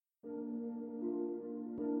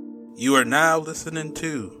You are now listening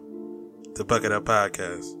to the Bucket Up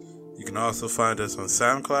Podcast. You can also find us on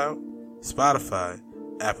SoundCloud, Spotify,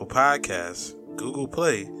 Apple Podcasts, Google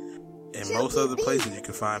Play, and most other places you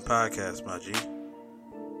can find podcasts, my G.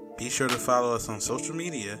 Be sure to follow us on social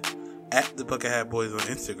media at the Bucket Hat Boys on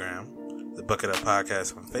Instagram, the Bucket Up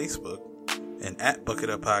Podcast on Facebook, and at Bucket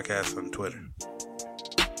Up Podcast on Twitter.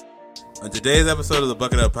 On today's episode of the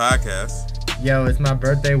Bucket Up Podcast, yo, it's my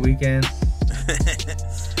birthday weekend.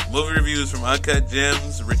 Movie reviews from Uncut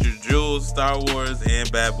Gems, Richard Jewell, Star Wars,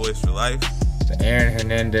 and Bad Boys for Life. The Aaron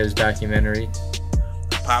Hernandez documentary.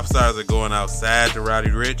 Pop stars are going outside to Roddy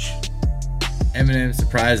Ricch. Eminem's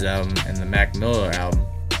surprise album and the Mac Miller album.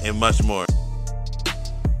 And much more.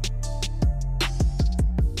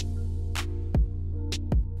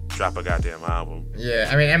 Drop a goddamn album. Yeah,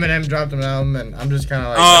 I mean, Eminem dropped an album, and I'm just kind of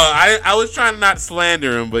like... I was trying to not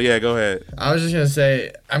slander him, but yeah, go ahead. I was just going to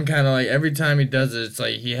say, I'm kind of like, every time he does it, it's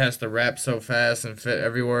like he has to rap so fast and fit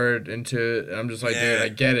every word into it. And I'm just like, dude, I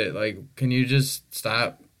get it. Like, can you just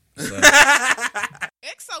stop? So.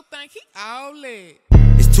 Exo think he all lit.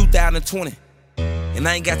 It's 2020, and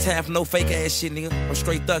I ain't got time for no fake ass shit, nigga. I'm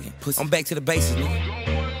straight thugging. I'm back to the basics, nigga.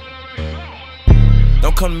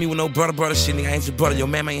 Don't come to me with no brother shit, nigga. I ain't your brother. Your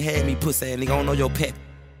mama ain't had me, pussy ass nigga. I don't know your pet.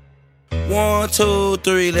 1, 2,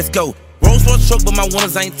 3, let's go. Rolls Royce truck, but my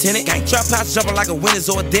winners ain't tenant. Gang trap house jumping like a winner's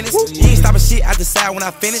or a dentist. He ain't stopping shit, I decide when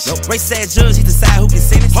I finish. Race sad judge, he decide who can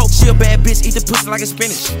sentence. Hope she a bad bitch, eat the pussy like a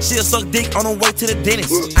spinach. She'll suck dick on her way to the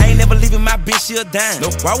dentist. I ain't never leaving my bitch, she a dime.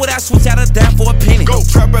 Why would I switch out a dime for a penny? Go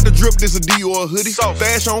trap out the drip, this a D or a hoodie.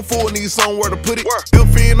 Stash on full, need somewhere to put it. Still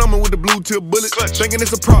feeding on me with the blue tip bullet. Thinking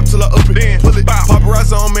it's a prop till I up it. Pull it.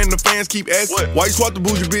 Paparazzi on man, the fans keep asking. Why you swap the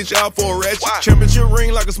bougie bitch out for a ratchet? Championship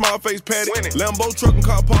ring like a small face patty. Lambo truck and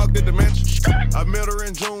car parked at the mansion. I met her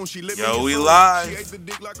in June, she lit Yo, me we in live. She ate the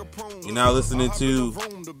dick like a prune. You're now listening to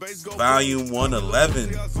Volume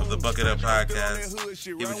 111 of the Bucket Up Podcast.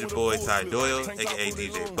 Here with your boy Ty Doyle, a.k.a.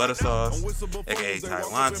 DJ Buttersauce, a.k.a. Ty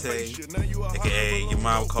Lante, a.k.a. your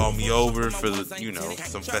mom called me over for,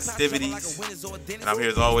 some festivities. And I'm here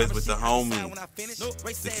as always with the homie,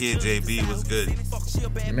 the kid JB. What's good?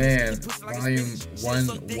 Man, Volume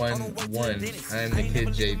 111. I am the kid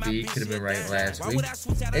JB. Could have been right last week.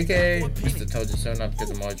 A.k.a. Mr. Told You So, not because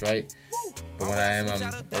I'm always right. But when I am,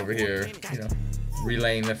 I'm over here,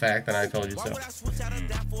 relaying the fact that I told you so.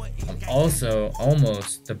 I'm also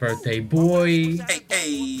almost the birthday boy.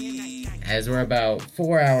 Hey. As we're about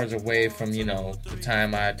 4 hours away from, the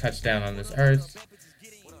time I touched down on this earth.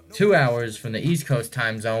 2 hours from the East Coast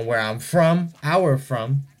time zone where I'm from.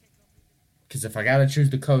 Because if I gotta choose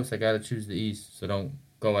the coast, I gotta choose the East. So don't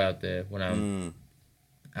go out there when I'm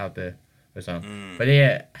out there or something. But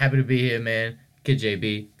yeah, happy to be here, man. Kid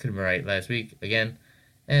JB, could have been right last week again.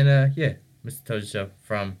 And Mr. Told You So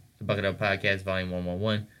from the Bucket Up Podcast, Volume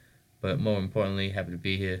 111. But more importantly, happy to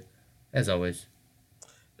be here, as always.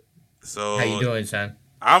 So how you doing, son?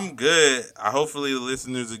 I'm good. Hopefully the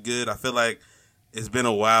listeners are good. I feel like it's been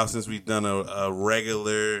a while since we've done a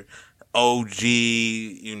regular OG,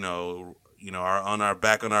 our on our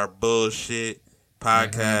back on our bullshit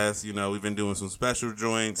podcast. Mm-hmm. We've been doing some special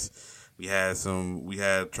joints. We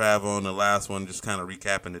had travel on the last one, just kind of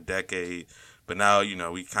recapping the decade. But now,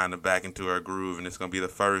 we kind of back into our groove, and it's going to be the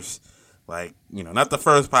first, not the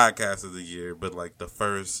first podcast of the year, but like the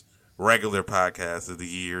first regular podcast of the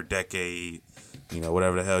year, decade,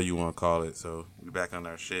 whatever the hell you want to call it. So we back on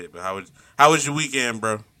our shit. But how was your weekend,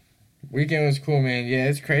 bro? Weekend was cool, man. Yeah,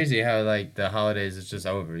 it's crazy how the holidays is just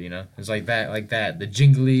over, It's like that. The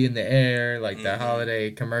jingly in the air, the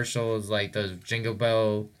holiday commercials, those jingle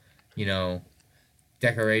bell,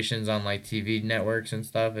 decorations on TV networks and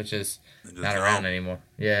stuff. It's just not around anymore.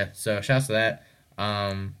 Yeah, so shouts to that.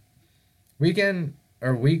 Weekend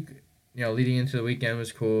or week, leading into the weekend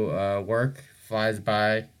was cool. Work flies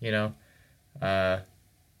by, day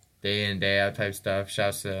in, day out type stuff.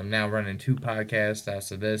 Shouts to, I'm now running 2 podcasts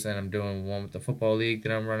after this, and I'm doing one with the football league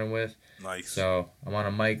that I'm running with. Nice. So I'm on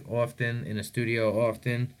a mic often, in a studio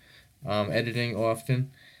often, editing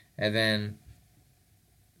often. And then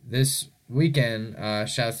this weekend,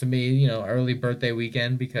 shouts to me, early birthday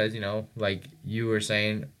weekend, because, like you were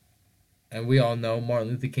saying, and we all know Martin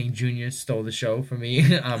Luther King Jr. stole the show from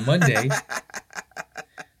me on Monday.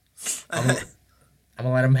 I'm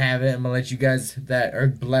going to let him have it. I'm going to let you guys that are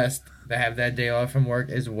blessed to have that day off from work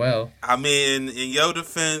as well. I mean, in your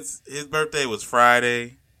defense, his birthday was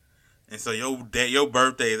Friday. And so your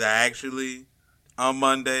birthday is actually on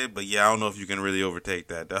Monday. But yeah, I don't know if you can really overtake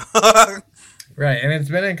that, dog. Right, and it's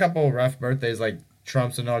been a couple of rough birthdays. Like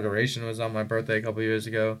Trump's inauguration was on my birthday a couple years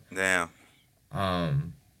ago. Damn.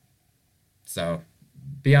 So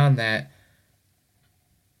beyond that,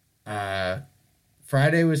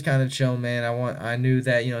 Friday was kind of chill, man. I knew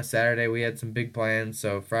that, Saturday we had some big plans,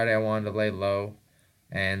 so Friday I wanted to lay low,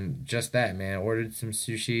 and just that, man. Ordered some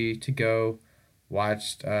sushi to go,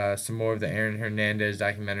 watched some more of the Aaron Hernandez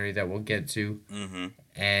documentary that we'll get to,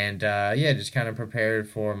 and just kind of prepared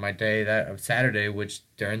for my day of Saturday, which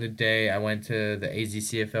during the day I went to the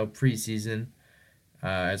AZCFL preseason,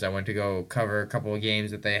 as I went to go cover a couple of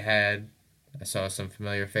games that they had. I saw some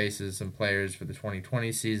familiar faces, some players for the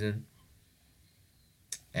 2020 season.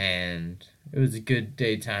 And it was a good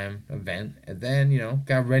daytime event. And then,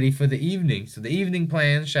 got ready for the evening. So the evening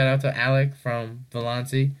plans, shout out to Alec from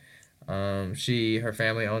Valanci. Her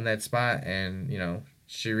family owned that spot, and,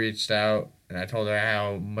 she reached out, and I told her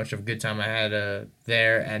how much of a good time I had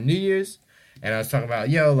there at New Year's. And I was talking about,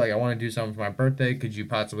 I want to do something for my birthday. Could you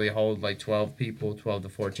possibly hold, 12 people, 12 to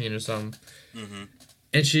 14 or something? Mm-hmm.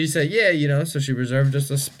 And she said, yeah, so she reserved us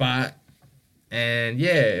a spot. And,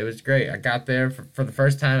 it was great. I got there for the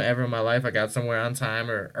first time ever in my life. I got somewhere on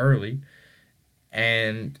time or early.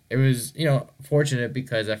 And it was, fortunate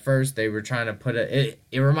because at first they were trying to put it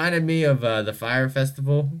reminded me of the Fire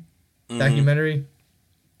Festival documentary.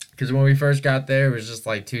 Because when we first got there, it was just,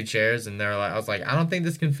 2 chairs. And I was like, I don't think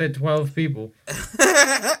this can fit 12 people.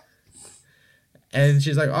 And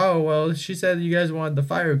she's like, oh, well, she said you guys wanted the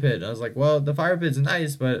fire pit. And I was like, well, the fire pit's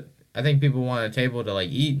nice, but I think people want a table to,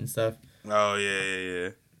 eat and stuff. Oh, yeah.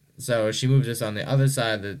 So she moved us on the other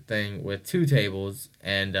side of the thing with 2 tables,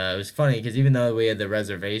 and it was funny because even though we had the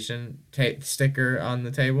reservation sticker on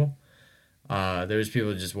the table, there was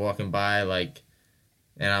people just walking by,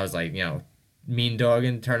 and I was mean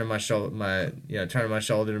dogging, turning my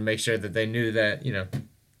shoulder to make sure that they knew that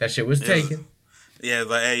that shit was taken. Yeah,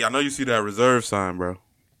 hey, I know you see that reserve sign, bro. You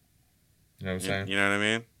know what I'm saying? You know what I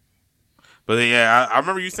mean? But yeah, I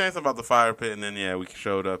remember you saying something about the fire pit, and then we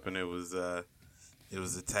showed up, and it was the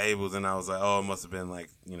tables, and I was like, oh, it must have been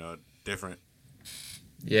different.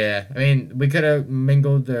 Yeah, I mean, we could have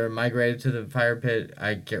mingled or migrated to the fire pit.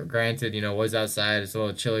 Granted, was outside. It's a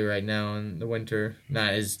little chilly right now in the winter.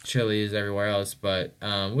 Not as chilly as everywhere else, but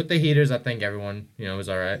with the heaters, I think everyone, was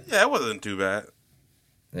all right. Yeah, it wasn't too bad.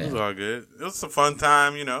 Yeah. It was all good. It was a fun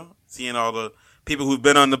time, seeing all the people who've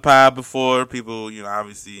been on the pod before, people,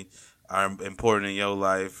 obviously are important in your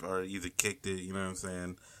life or either kicked it, you know what I'm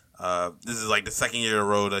saying? This is the second year in a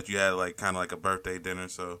row that you had kind of a birthday dinner,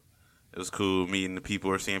 so it was cool meeting the people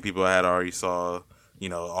or seeing people I had already saw,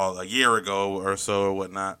 all a year ago or so or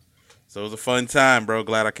whatnot. So it was a fun time, bro.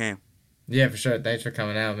 Glad I came. Yeah, for sure. Thanks for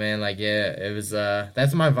coming out, man. It was,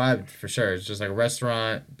 that's my vibe for sure. It's just a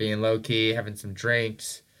restaurant, being low key, having some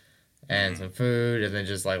drinks and some food, and then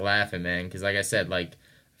just laughing, man. Because like I said, I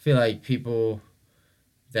feel like people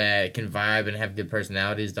that can vibe and have good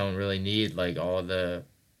personalities don't really need all the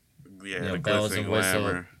the bells and whistles.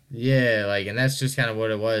 Glamour. Yeah, and that's just kind of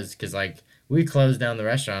what it was. Because we closed down the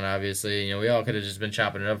restaurant, obviously. We all could have just been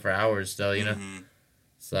chopping it up for hours still, you know.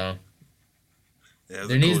 So yeah,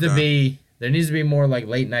 there needs to be more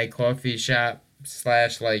late night coffee shop /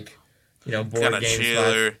 board kinda game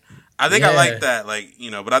chiller. spots. I think I like that,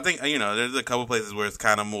 but I think there's a couple places where it's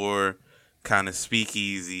kind of more kind of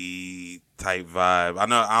speakeasy type vibe. I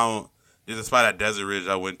don't. There's a spot at Desert Ridge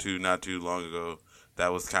I went to not too long ago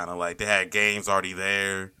that was kind of they had games already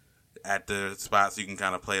there at the spot, so you can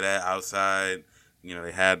kind of play that outside.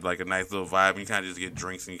 They had a nice little vibe. And you kind of just get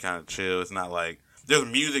drinks and you kind of chill. It's not there's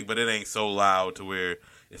music, but it ain't so loud to where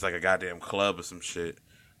it's a goddamn club or some shit.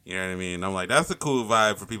 You know what I mean? I'm that's a cool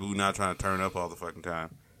vibe for people who not trying to turn up all the fucking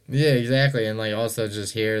time. Yeah, exactly. And also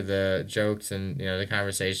just hear the jokes and the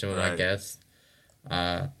conversation with my guests.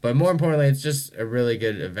 But more importantly, it's just a really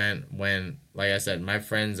good event when, like I said, my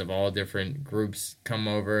friends of all different groups come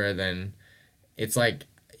over. And then it's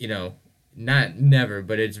not never,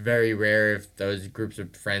 but it's very rare if those groups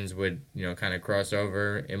of friends would, kind of cross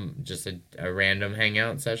over in just a random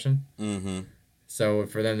hangout session. Mm-hmm. So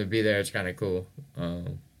for them to be there, it's kind of cool.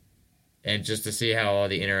 And just to see how all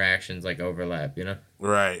the interactions overlap,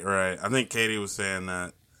 Right. I think Katie was saying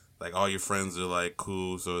that all your friends are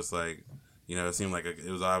cool, so it's it seemed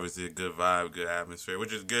it was obviously a good vibe, good atmosphere,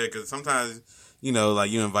 which is good because sometimes you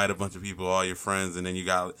invite a bunch of people, all your friends, and then you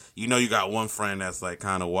got one friend that's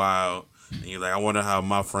kind of wild, and you're I wonder how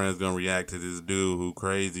my friend's gonna react to this dude who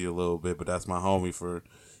crazy a little bit, but that's my homie for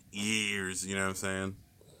years. You know what I'm saying?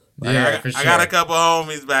 For sure. I got a couple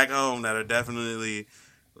homies back home that are definitely.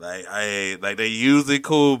 They usually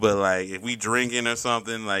cool, but if we drinking or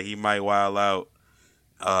something, he might wild out.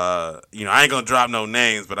 I ain't gonna drop no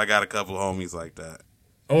names, but I got a couple homies like that.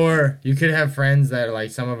 Or you could have friends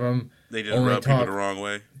that some of them they just rub people the wrong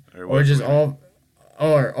way, or just all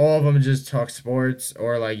or all of them just talk sports,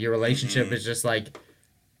 or like your relationship is just like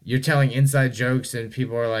you're telling inside jokes and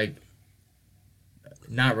people are like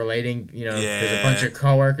not relating, you know, there's a bunch of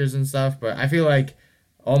coworkers and stuff. But I feel like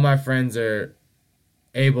all my friends are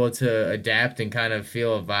able to adapt and kind of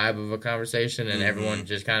feel a vibe of a conversation, and everyone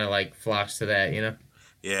just kind of like flocks to that, you know?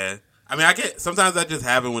 Yeah. I mean, sometimes that just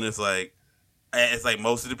happens when it's like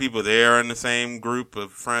most of the people there are in the same group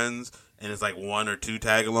of friends, and it's like one or two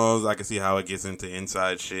tag-alongs. I can see how it gets into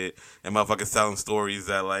inside shit, and motherfuckers telling stories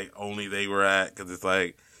that like only they were at, because it's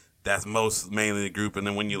like that's mainly the group, and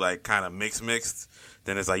then when you like kind of mixed,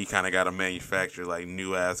 then it's like you kind of got to manufacture like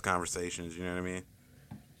new ass conversations. You know what I mean?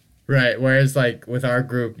 Right. Whereas like with our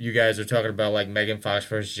group, you guys are talking about like Megan Fox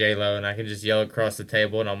versus J-Lo, and I can just yell across the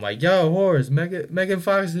table, and I'm like, "Yo, whores, Megan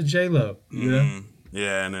Fox and J-Lo." You know?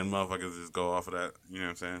 Yeah, and then motherfuckers just go off of that. You know what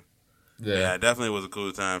I'm saying? Yeah, it definitely was a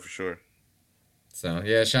cool time for sure. So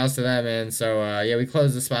yeah, shouts to that, man. So yeah, we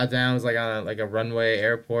closed the spot down. It was like on a runway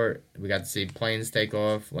airport. We got to see planes take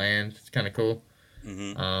off, land. It's kind of cool.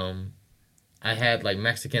 I had like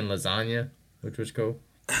Mexican lasagna, which was cool.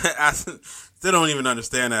 I still don't even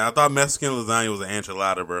understand that. I thought Mexican lasagna was an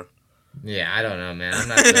enchilada, bro. Yeah, I don't know, man. I'm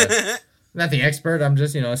not the expert. I'm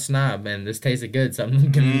just, a snob, man. This tasted good, so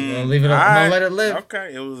I'm gonna leave it up. I'm gonna let it live.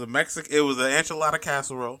 Okay, it was an enchilada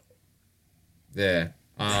casserole. Yeah.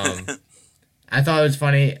 I thought it was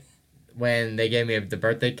funny when they gave me the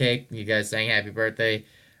birthday cake. You guys sang happy birthday.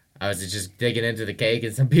 I was just digging into the cake,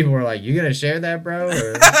 and some people were like, "You gonna share that, bro?"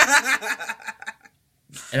 Or...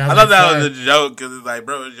 And I thought that was a joke, because it's like,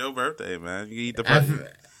 bro, it's your birthday, man. You can eat the birthday.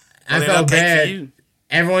 I felt bad.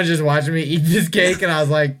 Everyone's just watching me eat this cake, and I was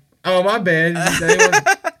like, "Oh, my bad."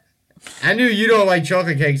 I knew you don't like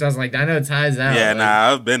chocolate cakes. So I was like, "I know it ties out." Yeah,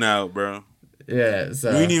 nah, I've been out, bro. Yeah,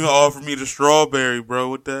 so you didn't even offer me the strawberry, bro.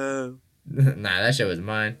 What the hell? Nah, that shit was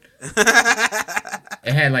mine.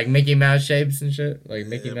 It had like Mickey Mouse shapes and shit, like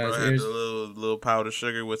Mickey Mouse bro, ears. Had the little powdered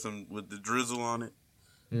sugar with the drizzle on it.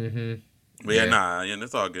 But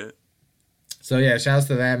it's all good. So yeah, shouts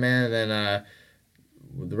to that, man. And then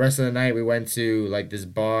the rest of the night we went to like this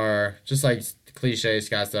bar, just like cliche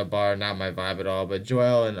Scottsdale bar, not my vibe at all. But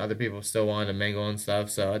Joel and other people still wanted to mingle and stuff,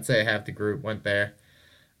 so I'd say half the group went there.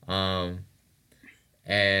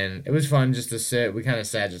 And it was fun just to sit. We kind of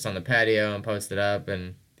sat just on the patio and posted up,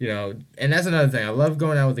 and and that's another thing. I love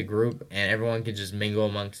going out with a group and everyone can just mingle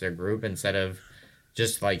amongst their group instead of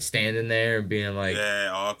just like standing there and being like,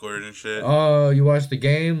 awkward and shit. Oh, you watched the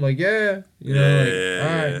game? Like, yeah, all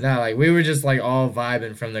right. No, like we were just like all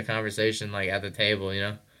vibing from the conversation, like at the table,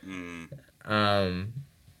 And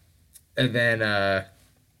then at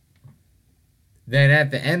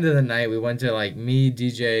the end of the night, we went to like me,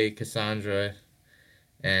 DJ, Cassandra,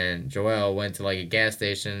 and Joel went to like a gas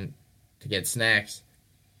station to get snacks.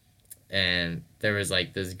 And there was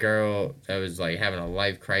like this girl that was like having a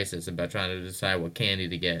life crisis about trying to decide what candy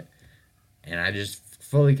to get. And I just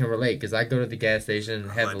fully can relate because I go to the gas station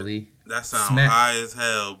heavily. That sounds high as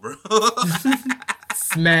hell, bro.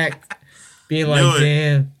 Smacked. Being like,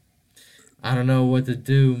 damn, I don't know what to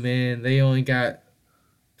do, man. They 2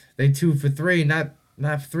 for $3,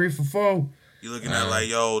 not 3 for $4. You looking at like,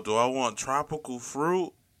 yo, do I want tropical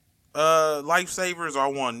fruit lifesavers or I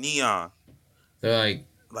want neon? They're like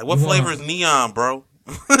what flavor is neon, bro?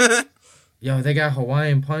 Yo, they got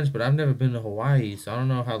Hawaiian Punch, but I've never been to Hawaii, so I don't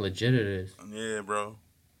know how legit it is. Yeah, bro.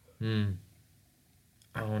 I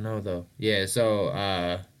don't know, though. Yeah,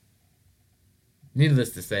 so,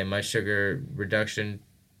 needless to say, my sugar reduction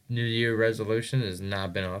New Year resolution has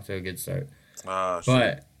not been off to a good start.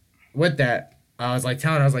 But with that, I was like,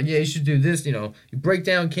 yeah, you should do this, you break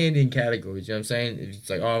down candy in categories, you know what I'm saying? It's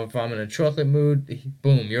like, if I'm in a chocolate mood,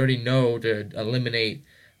 boom, you already know to eliminate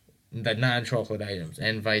the non-chocolate items,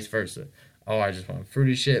 and vice versa. Oh, I just want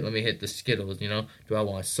fruity shit, let me hit the Skittles, Do I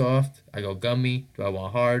want soft? I go gummy. Do I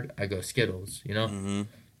want hard? I go Skittles,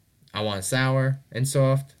 I want sour and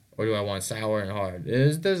soft, or do I want sour and hard?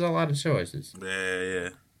 There's a lot of choices.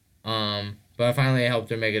 Yeah. But finally I helped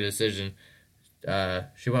her make a decision.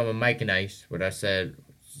 She went with Mike and Ike's, what I said.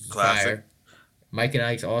 Classic. Fire. Mike and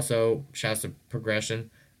Ike's also, shouts to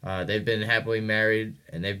Progression. They've been happily married,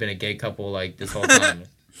 and they've been a gay couple like this whole time.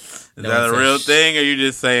 Is that a real thing, or you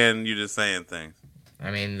just saying things? I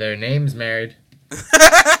mean, their name's married.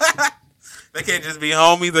 They can't just be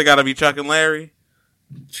homies. They gotta be Chuck and Larry.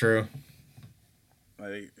 True.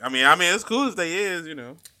 Like, I mean, as cool as they is,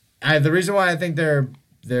 The reason why I think they're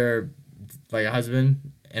like a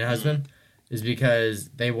husband and husband is because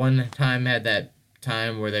they one time had that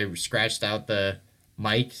time where they scratched out the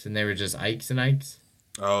Mikes and they were just Ikes and Ikes.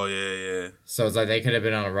 Oh, yeah. So it's like they could have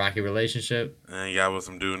been on a rocky relationship. And he got with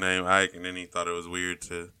some dude named Ike, and then he thought it was weird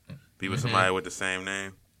to be with somebody with the same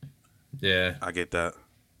name. Yeah. I get that.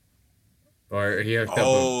 Or he hooked up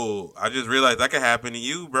Oh, I just realized that could happen to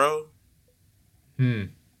you, bro. with...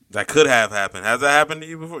 That could have happened. Has that happened to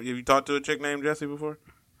you before? Have you talked to a chick named Jessie before?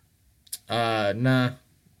 Nah.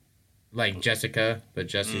 Like Jessica, but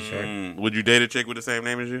Jessie short. Would you date a chick with the same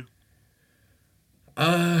name as you?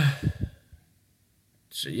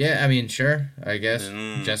 Yeah, I mean, sure, I guess.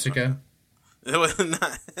 Jessica. It was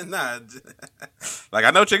not. Like,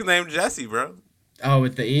 I know chicks named Jessie, bro. Oh,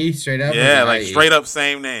 with the E straight up? Yeah, Or like IE? straight up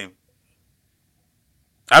same name.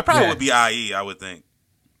 I probably Yeah. would be IE, I would think.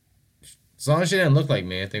 As long as she didn't look like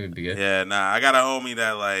me, I think it'd be good. Yeah, nah, I got a homie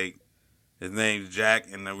that, like, his name's Jack,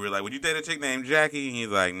 and then we were like, would you date a chick named Jackie? And he's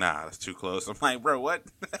like, nah, that's too close. I'm like, bro, what?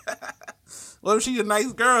 What if she's a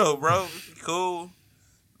nice girl, bro? Cool.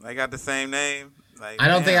 They got the same name. Like, I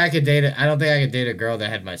don't think damn. I could date it. I don't think I could date a girl that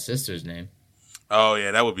had my sister's name. Oh,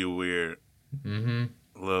 yeah, that would be weird. Mm-hmm.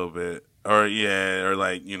 A little bit. Or, yeah, or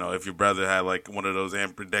like, you know, if your brother had, like, one of those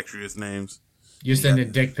ambidextrous names. You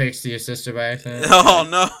sending dick pics to your sister by accident? Oh,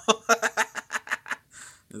 no.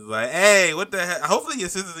 It's like, hey, what the heck? Hopefully your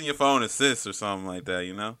sister's in your phone as sis or something like that,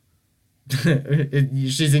 you know?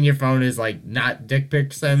 She's in your phone is like not dick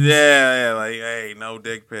pic send. Yeah, like, hey, no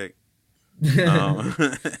dick pic. You're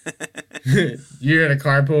in a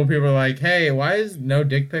carpool. People are like, "Hey, why is no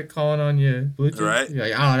dick pic calling on your Bluetooth?" Right. You're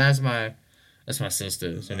like, "Oh, that's my sister."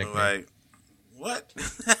 It's her nickname. Like, what?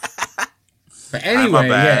 But anyway, my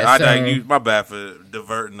bad. yeah. My bad for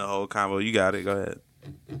diverting the whole combo. You got it. Go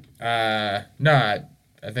ahead. No,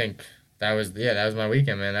 I think that was my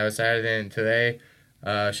weekend, man. That was Saturday and today.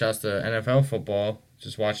 Shouts to NFL football.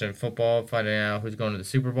 Just watching football, finding out who's going to the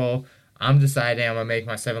Super Bowl. I'm deciding I'm gonna make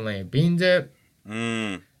my 7-layer bean dip,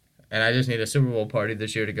 and I just need a Super Bowl party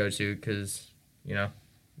this year to go to because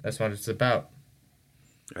that's what it's about.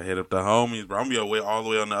 I hit up the homies, bro. I'm gonna be all the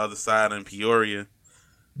way on the other side in Peoria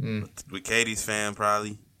with Katie's fan,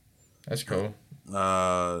 probably. That's cool.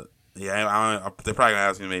 Yeah, they're probably gonna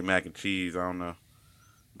ask me to make mac and cheese. I don't know.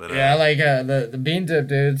 But Yeah, I like the bean dip,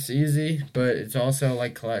 dude. It's easy, but it's also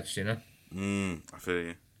like clutch, you know. I feel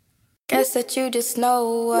you. Guess that you just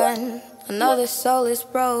know when another soul is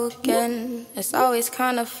broken. It's always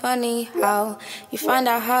kind of funny how you find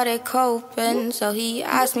out how they're coping. So he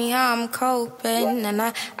asked me how I'm coping, and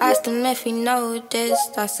I asked him if he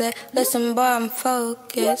noticed. I said, listen boy, I'm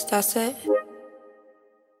focused. I said,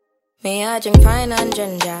 me I drink pine and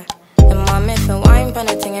ginger, and my myth and wine pan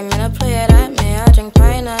a thing, I'm gonna play that. Me I drink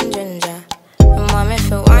pine and ginger, and my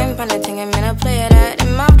myth and wine pan a thing, I'm gonna play that.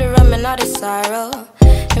 And mouth the rum and all the sorrow.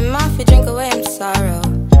 And my feet drink away my sorrow.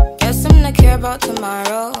 Guess I'm not care about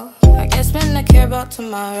tomorrow. I guess I'm not care about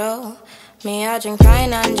tomorrow. Me, I drink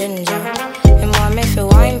pine and ginger. And want me for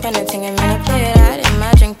wine, penalty, I'm gonna play that. And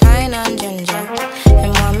I drink pine and ginger.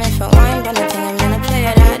 And want me for wine, penalty, I'm gonna play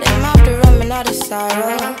that. And after rum and all the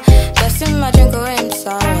sorrow. Guess I'm not drink away my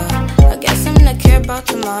sorrow. I guess I'm not care about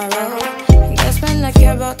tomorrow. I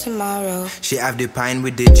care about tomorrow. She have the pine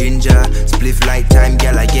with the ginger. Spliff like time,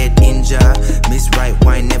 girl, I get injured. Miss right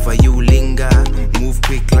wine, never you linger. Move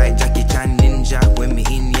quick like Jackie Chan ninja. When me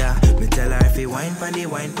in ya, me tell her if you wine pandy,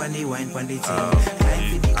 wine pandy, wine pandy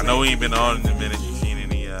thing. I know we ain't been on in a minute. You seen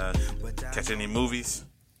any catch any movies?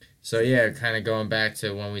 So yeah, kind of going back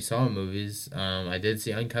to when we saw movies. I did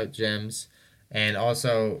see Uncut Gems, and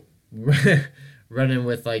also running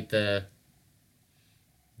with like the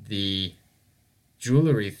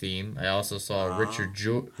jewelry theme. I also saw Richard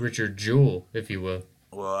Jewell, if you will.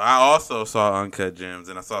 Well, I also saw Uncut Gems,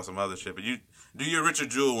 and I saw some other shit. But you do your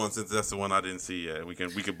Richard Jewell one, since that's the one I didn't see yet. We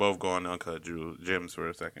could both go on Uncut Gems for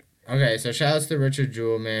a second. Okay, so shout outs to Richard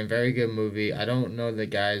Jewell, man. Very good movie. I don't know the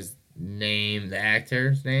guy's name, the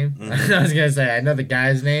actor's name. I was gonna say I know the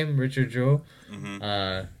guy's name, Richard Jewell.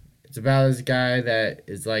 It's about this guy that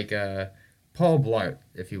is like Paul Blart,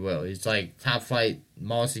 if you will. He's like top flight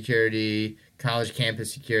mall security, college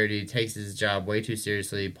campus security, takes his job way too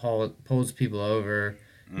seriously, pulls people over,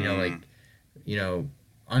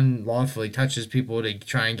 unlawfully touches people to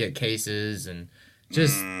try and get cases, and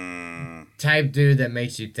just type dude that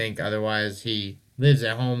makes you think otherwise. He lives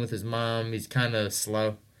at home with his mom. He's kind of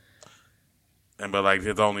slow. But like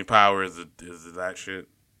his only power is that shit.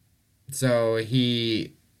 So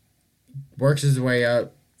he works his way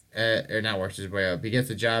up, he gets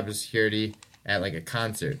a job as security at like a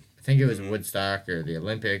concert. I think it was Woodstock or the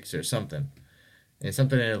Olympics or something. It's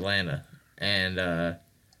something in Atlanta. And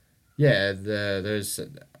there's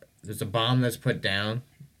a bomb that's put down,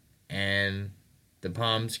 and the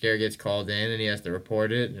bomb scare gets called in and he has to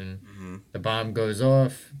report it, and the bomb goes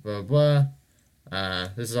off, blah, blah.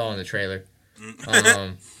 This is all in the trailer.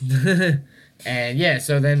 And yeah,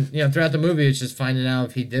 so then, throughout the movie, it's just finding out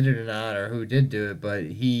if he did it or not, or who did do it, but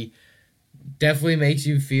he definitely makes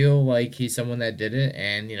you feel like he's someone that did it,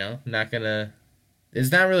 and,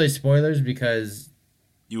 it's not really spoilers because...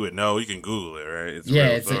 You would know, you can Google it, right?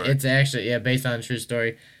 It's actually, based on a true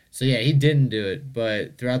story. So yeah, he didn't do it,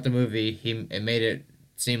 but throughout the movie, it made it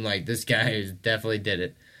seem like this guy definitely did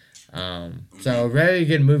it. So very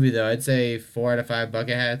good movie though. I'd say 4 out of 5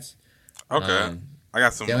 bucket hats. Okay, I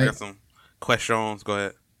got some questions. Go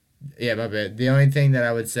ahead. Yeah, my bad. The only thing that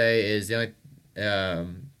I would say is there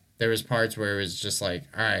was parts where it was just like,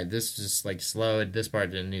 all right, this just like slowed. This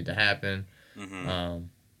part didn't need to happen.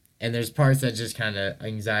 And there's parts that just kind of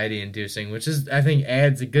anxiety inducing, which is, I think,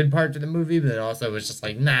 adds a good part to the movie, but then also it's just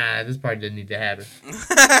like, nah, this part didn't need to happen.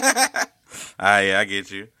 Yeah, I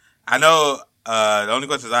get you. I know the only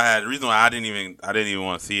questions I had, the reason why I didn't even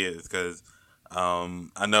want to see it is because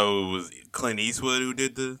I know it was Clint Eastwood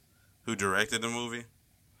who directed the movie.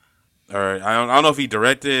 Or I don't know if he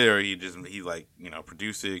directed or he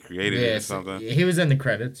produced it, created it or something. He was in the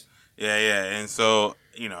credits. Yeah, and so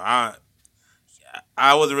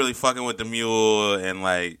I wasn't really fucking with the mule, and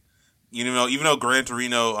like, even though Gran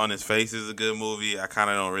Torino on its face is a good movie, I kind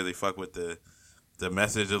of don't really fuck with the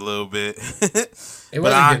message a little bit. It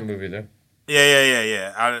was a good movie though.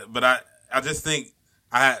 Yeah. I just think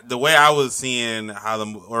the way I was seeing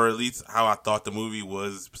or at least how I thought the movie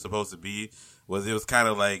was supposed to be was it was kind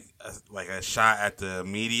of like a shot at the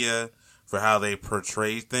media for how they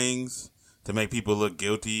portray things to make people look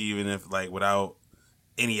guilty, even if like without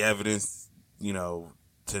any evidence.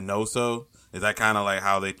 To know so? Is that kind of like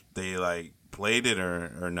how they like played it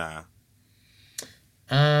or nah?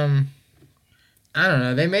 I don't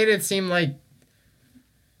know. They made it seem like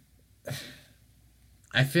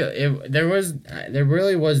I feel there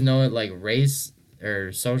really was no like race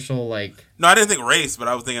or social like. No, I didn't think race, but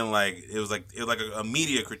I was thinking like it was like a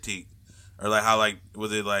media critique. Or like how like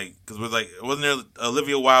was it like because wasn't there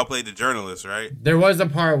Olivia Wilde played the journalist, right? There was a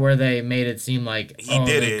part where they made it seem like he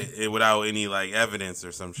did it without any like evidence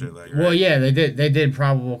or some shit like. Right? Well, yeah, they did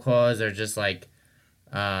probable cause or just like,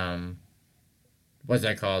 what's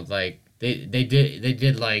that called? Like they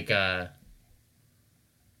did like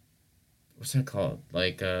what's that called?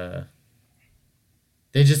 Like they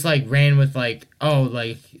just like ran with like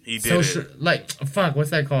like he did social it. Like fuck, what's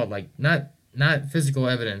that called? Like not physical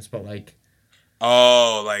evidence, but like.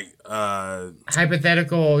 Oh, like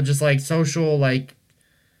hypothetical, just like social, like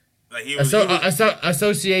he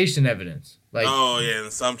association evidence. Like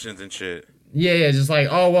assumptions and shit. Yeah, just like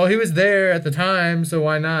he was there at the time, so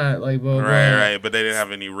why not? Like, blah, blah. Right, but they didn't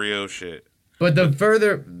have any real shit. But the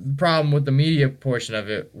further problem with the media portion of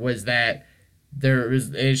it was that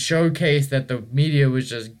it showcased that the media was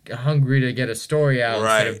just hungry to get a story out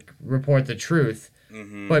instead of report the truth.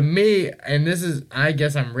 Mm-hmm. But me, and this is, I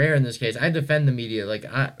guess I'm rare in this case, I defend the media. Like,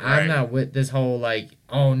 I'm not with this whole, like,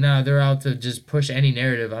 oh, no, they're out to just push any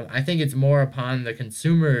narrative. I think it's more upon the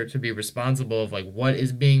consumer to be responsible of, like, what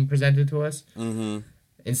is being presented to us. Mm-hmm.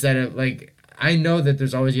 Instead of, like, I know that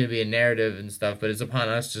there's always going to be a narrative and stuff, but it's upon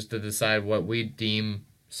us just to decide what we deem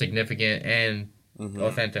significant and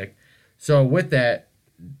authentic. So with that,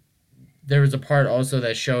 there was a part also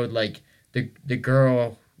that showed, like, the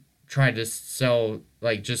girl tried to sell,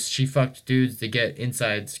 like, she fucked dudes to get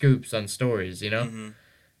inside scoops on stories, Mm-hmm.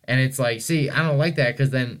 And it's like, see, I don't like that,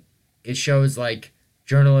 because then it shows, like,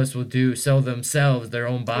 journalists will sell themselves their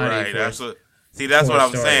own body. Right, that's what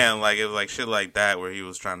I'm saying. Like, it was like shit like that where he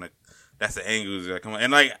was trying to, that's the angles that come on.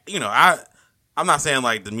 And, like, I'm not saying,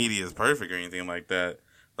 like, the media is perfect or anything like that.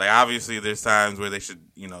 Like, obviously, there's times where they should,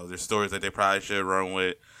 there's stories that they probably should run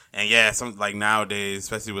with. And, yeah, some, like, nowadays,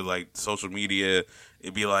 especially with, like, social media,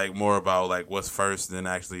 it'd be, like, more about, like, what's first than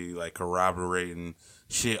actually, like, corroborating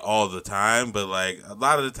shit all the time. But, like, a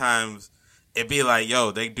lot of the times, it'd be like,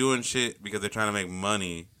 yo, they doing shit because they're trying to make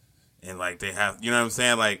money. And, like, they have, you know what I'm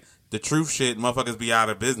saying? Like, the truth shit, motherfuckers be out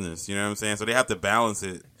of business. You know what I'm saying? So they have to balance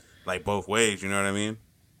it, like, both ways. You know what I mean?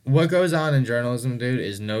 What goes on in journalism, dude,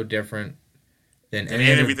 is no different than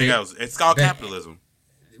everything else. It's called capitalism.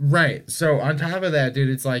 Right. So on top of that, dude,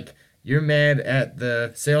 it's like you're mad at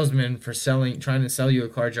the salesman for trying to sell you a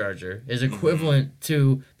car charger is equivalent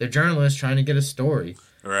to the journalist trying to get a story.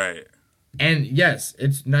 Right. And yes,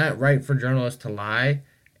 it's not right for journalists to lie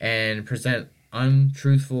and present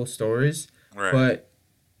untruthful stories. Right. But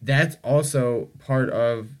that's also part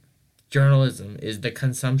of journalism is the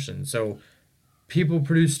consumption. So people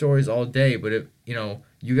produce stories all day, but if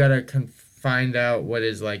you got to find out what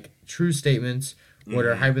is like true statements, what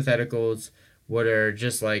are hypotheticals, what are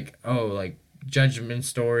just like judgment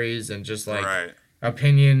stories and just like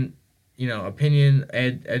opinion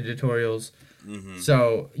editorials.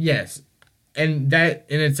 So yes, and that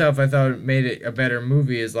in itself I thought made it a better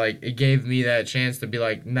movie. Is like it gave me that chance to be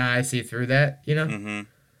like, nah, I see through that,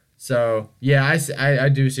 So yeah, I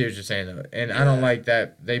do see what you're saying though, and I don't like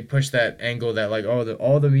that they push that angle that like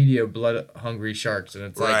all the media blood hungry sharks, and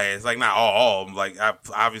it's like it's like not all like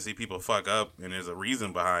obviously people fuck up and there's a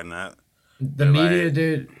reason behind that. The media,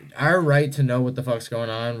 dude, our right to know what the fuck's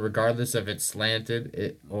going on, regardless if it's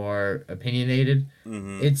slanted or opinionated,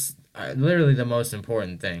 it's literally the most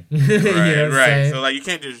important thing. Right. So like you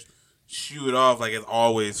can't just shoot it off like it's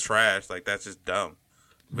always trash. Like that's just dumb.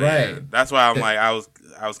 But yeah, that's why I'm like I was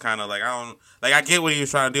kind of like I don't like I get what he was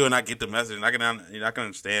trying to do and I get the message and I can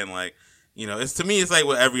understand like it's to me it's like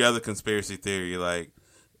with every other conspiracy theory like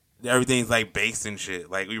everything's like based in shit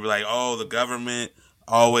like we were like oh the government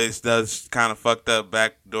always does kind of fucked up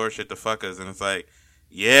backdoor shit to fuck us and it's like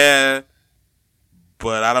yeah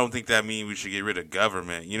but I don't think that means we should get rid of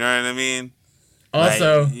government, you know what I mean?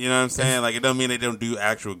 Also, like, you know what I'm saying? Like it don't mean they don't do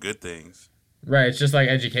actual good things. Right, it's just like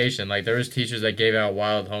education. Like there was teachers that gave out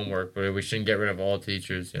wild homework, but we shouldn't get rid of all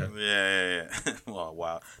teachers. Yeah. Well,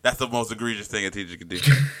 wow, that's the most egregious thing a teacher could do.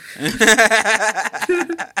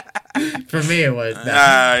 For me, it was.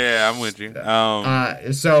 Yeah, I'm with you.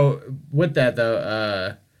 So with that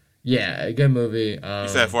though, yeah, a good movie. You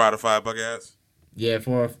said 4 out of 5 bucket ass? Yeah,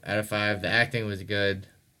 4 out of 5. The acting was good.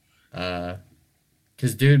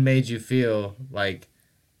 'Cause dude made you feel like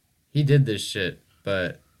he did this shit,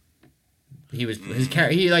 but. He was his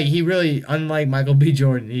character. He really, unlike Michael B.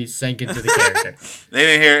 Jordan, he sank into the character.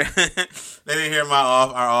 They didn't hear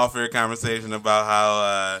our off-air conversation about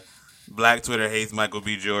how Black Twitter hates Michael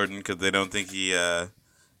B. Jordan because they don't think they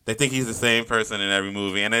think he's the same person in every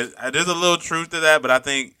movie, and there's a little truth to that. But I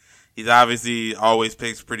think he's obviously always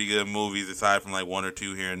picks pretty good movies, aside from like 1 or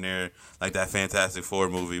 2 here and there, like that Fantastic Four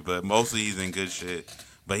movie. But mostly he's in good shit.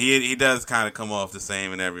 But he does kind of come off the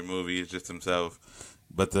same in every movie. It's just himself.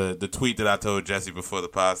 But the tweet that I told Jesse before the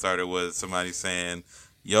pod started was somebody saying,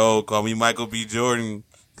 yo, call me Michael B. Jordan,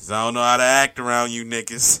 because I don't know how to act around you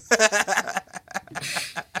niggas.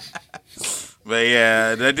 But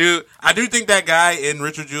yeah, I do think that guy in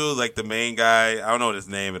Richard Jewell, like the main guy, I don't know his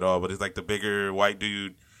name at all, but it's like the bigger white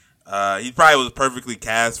dude. He probably was perfectly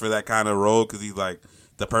cast for that kind of role because he's like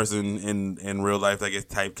the person in real life that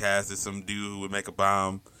gets typecast as some dude who would make a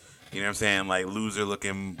bomb. You know what I'm saying? Like,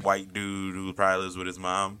 loser-looking white dude who probably lives with his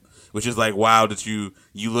mom. Which is like, wow, that you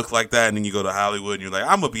look like that, and then you go to Hollywood, and you're like,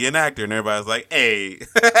 I'm going to be an actor. And everybody's like, hey.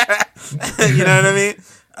 You know what I mean?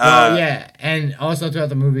 Well, yeah. And also throughout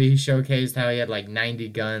the movie, he showcased how he had, like, 90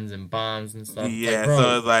 guns and bombs and stuff. Yeah, like,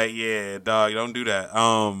 so it's like, yeah, dog, don't do that.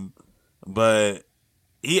 But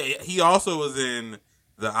he also was in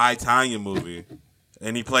the I, Tonya movie.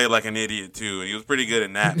 And he played like an idiot, too. And he was pretty good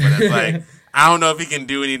in that. But it's like... I don't know if he can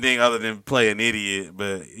do anything other than play an idiot,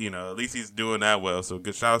 but, at least he's doing that well, so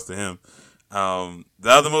good shouts to him. The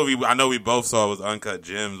other movie I know we both saw was Uncut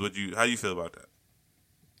Gems. How do you feel about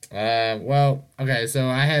that? Well, okay, so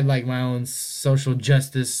I had, like, my own social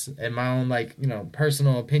justice and my own, like,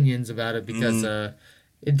 personal opinions about it because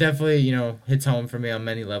it definitely, hits home for me on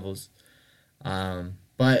many levels.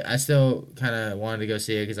 But I still kind of wanted to go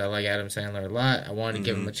see it because I like Adam Sandler a lot. I wanted to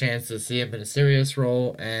give him a chance to see him in a serious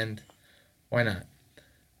role, and... why not?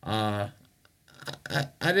 I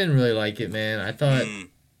didn't really like it, man. I thought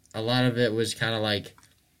a lot of it was kind of like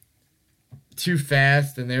too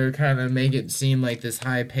fast, and they were kind of make it seem like this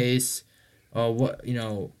high pace.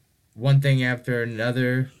 One thing after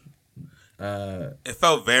another. It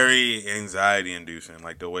felt very anxiety inducing,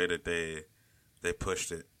 like the way that they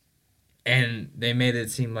pushed it, and they made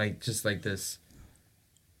it seem like just like this.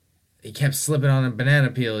 He kept slipping on a banana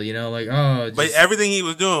peel, like, oh... Just... But everything he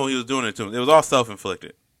was doing it to him. It was all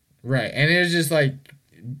self-inflicted. Right, and it was just, like,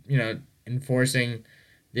 enforcing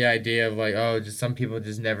the idea of, like, oh, just some people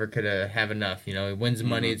just never could have enough, he wins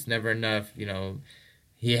money, it's never enough,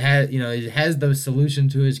 he has the solution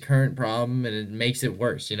to his current problem, and it makes it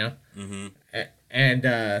worse,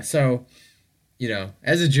 And, so,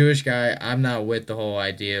 as a Jewish guy, I'm not with the whole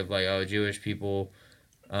idea of, like, oh, Jewish people...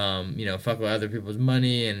 fuck with other people's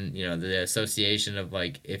money and, the association of,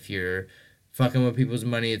 like, if you're fucking with people's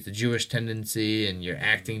money, it's a Jewish tendency and you're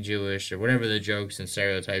acting Jewish or whatever the jokes and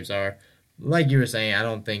stereotypes are. Like you were saying, I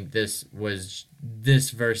don't think this was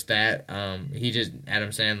this versus that.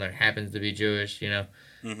 Adam Sandler happens to be Jewish,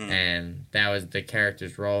 and that was the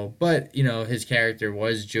character's role. But, his character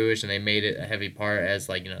was Jewish and they made it a heavy part as,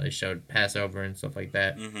 like, they showed Passover and stuff like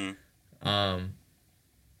that.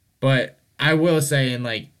 But... I will say, and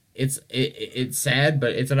like it's sad,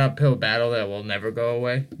 but it's an uphill battle that will never go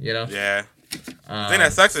away. You know. Yeah. The thing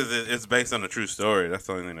that sucks is it's based on a true story. That's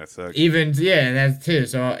the only thing that sucks. Even and that's too.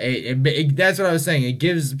 So that's what I was saying. It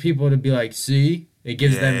gives people to be like, see, it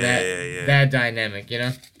gives them that dynamic, you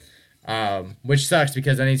know. Which sucks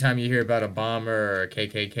because anytime you hear about a bomber or a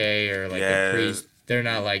KKK or like a priest, they're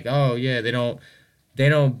not like, oh yeah, they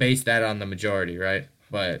don't base that on the majority, right?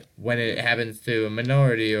 But when it happens to a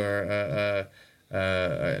minority or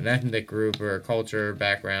an ethnic group or a culture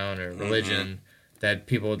background or religion. That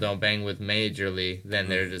people don't bang with majorly, then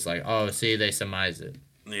they're just like, oh, see, they surmise it.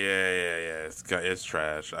 Yeah. It's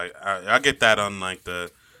trash. I get that on like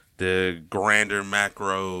the grander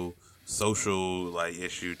macro social like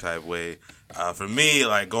issue type way. For me,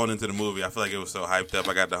 like going into the movie, I feel like it was so hyped up.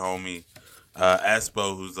 I got the homie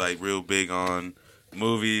Espo, who's like real big on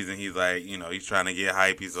movies, and he's like, you know, he's trying to get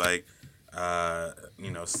hype. He's like,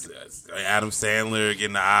 you know, Adam Sandler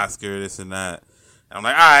getting the Oscar, this and that. I'm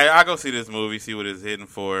like, all right, I'll go see this movie, see what it's hitting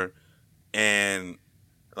for, and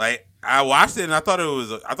like I watched it and I thought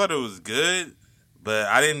it was good, but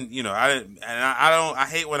I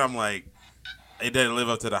hate when I'm like, it doesn't live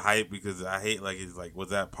up to the hype because I hate like it's like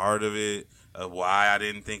was that part of it of why I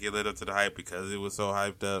didn't think it lived up to the hype because it was so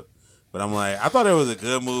hyped up, but I'm like I thought it was a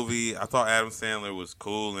good movie. I thought Adam Sandler was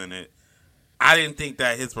cool in it. I didn't think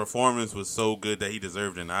that his performance was so good that he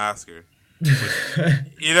deserved an Oscar.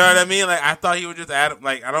 You know what I mean? Like I thought he would just add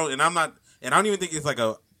like I don't even think it's like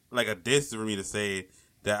a diss for me to say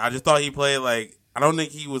that I just thought he played like I don't think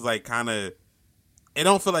he was like kind of it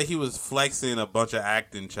don't feel like he was flexing a bunch of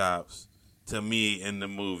acting chops to me in the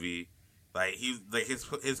movie. Like he like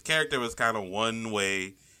his character was kind of one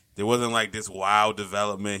way. There wasn't like this wild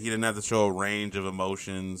development. He didn't have to show a range of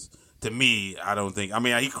emotions. To me, I don't think. I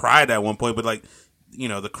mean, he cried at one point, but like. You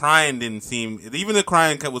know, the crying didn't seem... Even the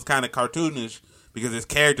crying was kind of cartoonish because his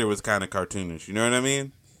character was kind of cartoonish. You know what I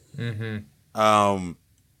mean? Mm-hmm.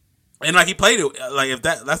 And, like, he played it... Like, if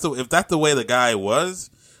that's the way the guy was,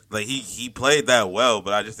 like, he played that well,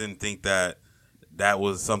 but I just didn't think that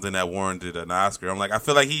was something that warranted an Oscar. I'm like, I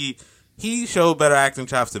feel like he showed better acting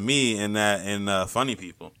chops to me in Funny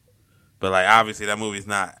People. But, like, obviously that movie's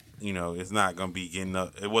not... You know, it's not going to be getting...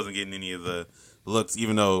 It wasn't getting any of the... looks,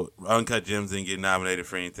 even though Uncut Gems didn't get nominated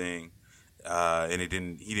for anything, and he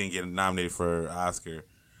didn't get nominated for Oscar.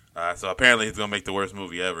 So apparently he's gonna make the worst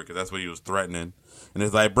movie ever because that's what he was threatening. And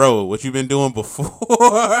it's like, bro, what you been doing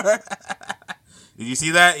before? Did you see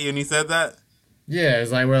that? And he said that. Yeah,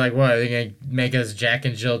 it's like we're like, what? Are they gonna make us Jack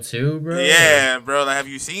and Jill 2, bro? Yeah, bro. Like, have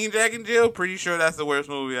you seen Jack and Jill? Pretty sure that's the worst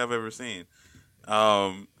movie I've ever seen.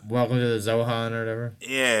 Welcome to the Zohan or whatever.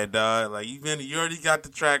 Yeah, dog. Like you already got the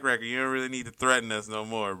track record. You don't really need to threaten us no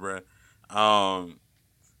more, bro.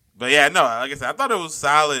 But yeah, no. Like I said, I thought it was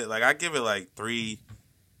solid. Like I give it like 3.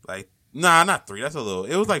 Like nah, not 3. That's a little.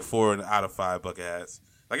 It was like 4 out of 5 bucket hats.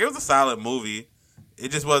 Like it was a solid movie. It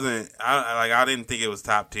just wasn't. I didn't think it was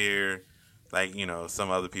top tier. Like you know, some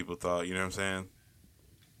other people thought. You know what I'm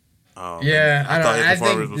saying? Yeah, I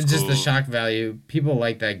think was just cool. the shock value. People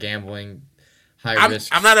like that gambling. High-risk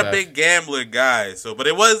I'm not stuff. a big gambler guy, so but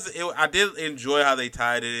I did enjoy how they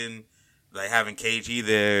tied it in, like having KG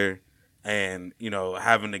there, and you know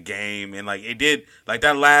having the game, and like it did like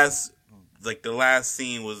that last the last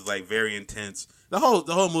scene was like very intense. The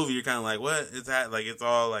whole movie you're kind of like what is that? Like it's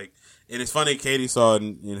all like, and it's funny. Katie saw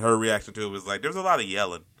in her reaction to it was like there was a lot of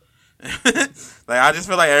yelling. Like I just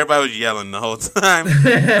feel like everybody was yelling the whole time.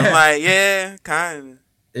 I'm like yeah, kind of.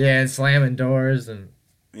 Yeah, and slamming doors and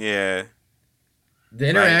yeah. The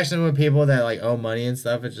interaction with people that like owe money and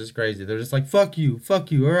stuff is just crazy. They're just like, fuck you,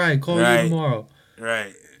 all right, call you tomorrow.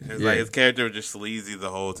 Right. It's like his character was just sleazy the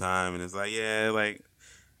whole time, and it's like, yeah, like,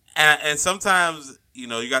 and sometimes, you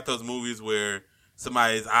know, you got those movies where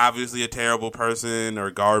somebody is obviously a terrible person or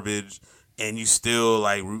garbage, and you still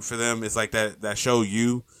like root for them. It's like that show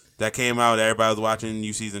You that came out that everybody was watching,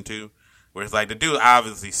 You Season 2, where it's like the dude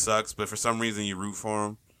obviously sucks, but for some reason you root for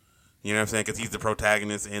him. You know what I'm saying? Because he's the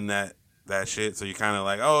protagonist in that shit, so you're kind of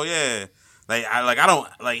like, oh yeah, I don't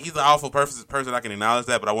like he's an awful person. I can acknowledge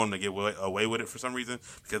that, but I want him to get away with it for some reason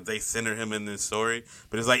because they center him in this story.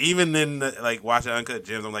 But it's like even in like watching Uncut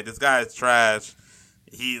Gems, I'm like, this guy is trash.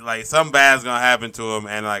 He like something bad's gonna happen to him,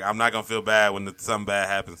 and like I'm not gonna feel bad when something bad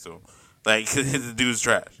happens to him. Like his dude's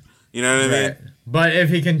trash. You know what I mean? But if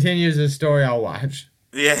he continues his story, I'll watch.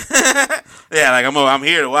 Yeah, yeah. Like I'm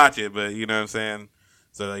here to watch it, but you know what I'm saying.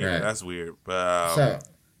 So yeah, that's weird. But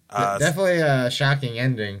definitely a shocking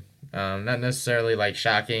ending. Not necessarily like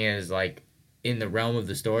shocking as like in the realm of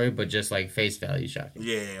the story, but just like face value shocking.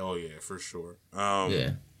 Yeah, oh yeah, for sure.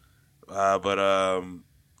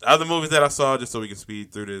 other movies that I saw, just so we can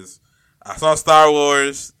speed through this. I saw Star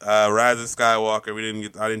Wars, Rise of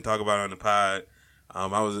Skywalker. I didn't talk about it on the pod. I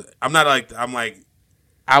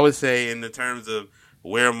would say in the terms of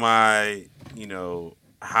where my,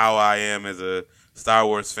 how I am as a Star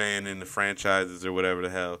Wars fan in the franchises or whatever the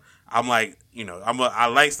hell. I'm like, I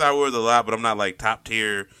like Star Wars a lot, but I'm not like top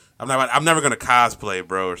tier. I'm never gonna cosplay,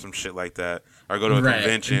 bro, or some shit like that, or go to a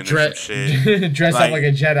convention or some shit. Dress up like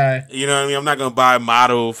a Jedi. You know what I mean? I'm not gonna buy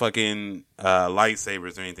model fucking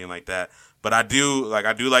lightsabers or anything like that. But I do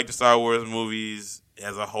like the Star Wars movies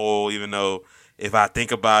as a whole, even though if I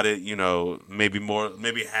think about it,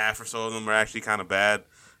 maybe half or so of them are actually kind of bad.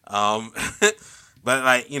 But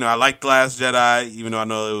I like The Last Jedi, even though I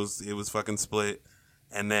know it was fucking split.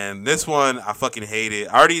 And then this one, I fucking hate it.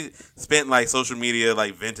 I already spent social media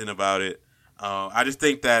venting about it. I just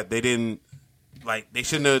think that they didn't they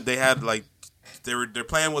shouldn't have. They had their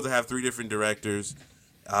plan was to have 3 different directors,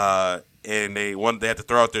 and they had to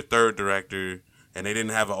throw out their third director, and they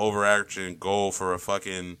didn't have an overarching goal for a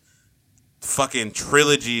fucking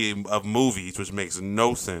trilogy of movies, which makes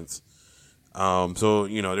no sense. So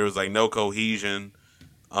there was no cohesion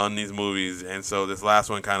on these movies, and so this last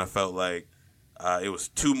one kind of felt like it was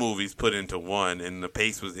 2 movies put into one, and the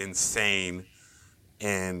pace was insane,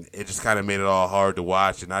 and it just kind of made it all hard to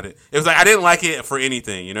watch. And I didn't like it for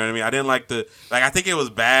anything, you know what I mean? I didn't like I think it was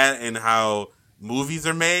bad in how movies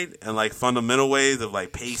are made and fundamental ways of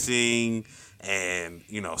pacing and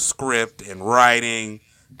script and writing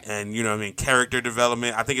and character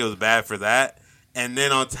development. I think it was bad for that. And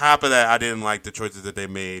then on top of that, I didn't like the choices that they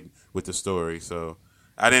made with the story, so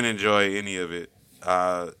I didn't enjoy any of it.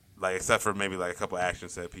 Except for maybe a couple action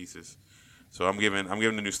set pieces. So I'm giving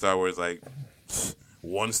the new Star Wars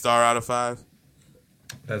 1 star out of 5.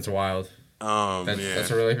 That's wild. Yeah.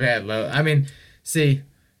 That's a really bad low. I mean, see,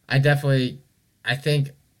 I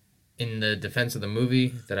think in the defense of the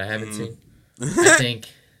movie that I haven't seen, I think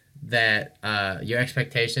that your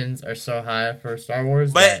expectations are so high for Star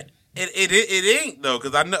Wars, but it ain't though,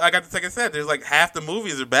 because I got like I said, there's half the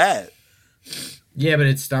movies are bad. Yeah, but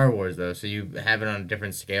it's Star Wars, though, so you have it on a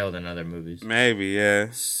different scale than other movies. Maybe, yeah.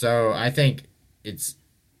 So I think it's...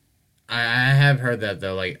 I have heard that,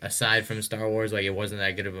 though, aside from Star Wars, it wasn't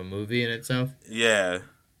that good of a movie in itself. Yeah.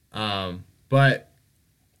 But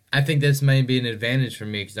I think this may be an advantage for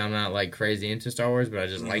me, because I'm not, crazy into Star Wars, but I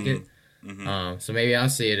just like it. Mm-hmm. So maybe I'll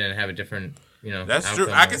see it and have a different, That's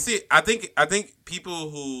true. I can see... I think people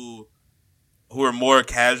who are more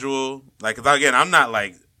casual... because, again, I'm not,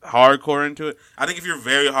 hardcore into it. I think if you're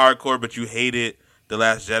very hardcore but you hated The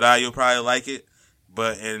Last Jedi, you'll probably like it.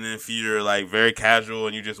 And if you're very casual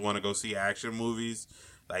and you just want to go see action movies,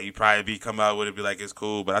 you probably come out with it, be it's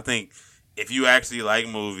cool. But I think if you actually like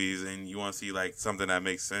movies and you want to see something that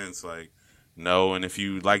makes sense, no. And if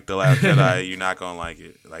you like The Last Jedi, you're not gonna like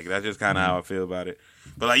it. That's just kind of how I feel about it.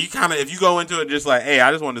 But if you go into it just hey, I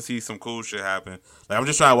just want to see some cool shit happen. I'm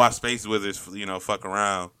just trying to watch Space Wizards, fuck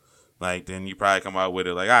around. Then you probably come out with it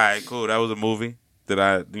all right, cool, that was a movie that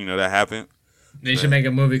that happened. They should make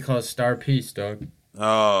a movie called Star Peace, dog.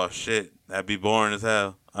 Oh, shit. That'd be boring as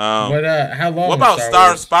hell. How long? What about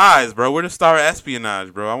Star Spies, bro? Where the Star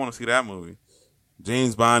Espionage, bro? I want to see that movie.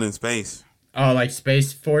 James Bond in space. Oh,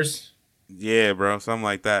 Space Force? Yeah, bro. Something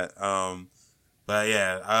like that. But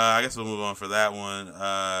yeah, I guess we'll move on for that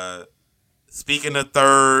one. Speaking of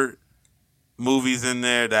third movies in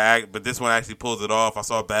there but this one actually pulls it off. I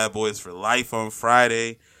saw Bad Boys for Life on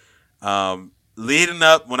Friday. Leading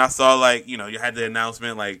up, when I saw you had the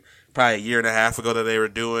announcement probably a year and a half ago that they were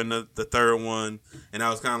doing the third one, and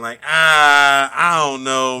I was kind of I don't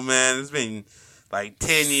know, man. It's been 10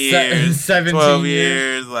 years, 12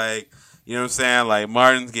 years, you know what I'm saying?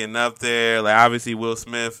 Martin's getting up there. Obviously Will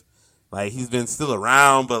Smith, he's been still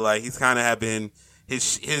around, but he's kind of been.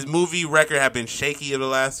 His movie record have been shaky over the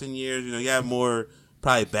last 10 years. He had more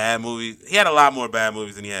probably bad movies. He had a lot more bad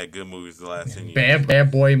movies than he had good movies the last 10 years. Bad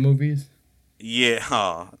boy movies?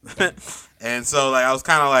 Yeah. And so, I was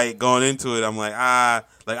kind of, going into it. I'm I'm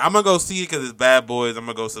going to go see it because it's Bad Boys. I'm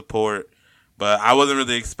going to go support. But I wasn't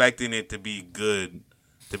really expecting it to be good,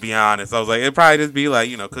 to be honest. I was it'd probably just be,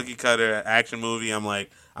 cookie cutter action movie. I'm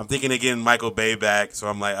thinking of getting Michael Bay back. So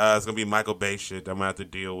I'm it's going to be Michael Bay shit that I'm going to have to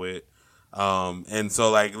deal with. And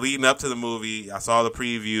so leading up to the movie, I saw the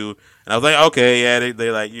preview and I was okay, yeah,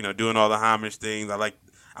 they doing all the homage things. I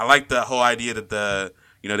like the whole idea that they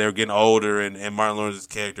were getting older and Martin Lawrence's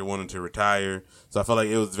character wanted to retire. So I felt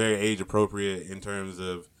it was very age appropriate in terms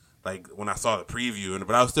of when I saw the preview.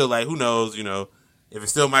 But I was still who knows, if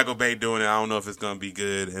it's still Michael Bay doing it, I don't know if it's going to be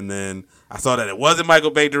good. And then I saw that it wasn't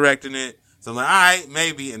Michael Bay directing it. So I'm all right,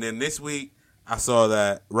 maybe. And then this week, I saw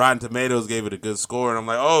that Rotten Tomatoes gave it a good score, and I'm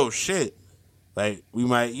like, oh shit, like we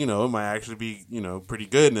might, it might actually be, pretty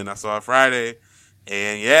good. And then I saw it Friday,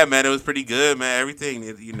 and yeah, man, it was pretty good, man. Everything,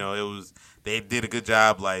 they did a good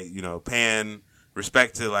job, like, paying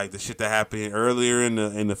respect to like the shit that happened earlier in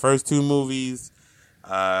the first two movies.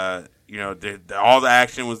 All the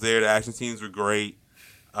action was there. The action scenes were great.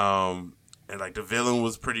 And like the villain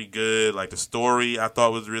was pretty good. Like the story I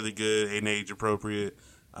thought was really good and age appropriate.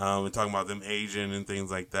 And talking about them aging and things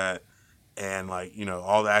like that. And like,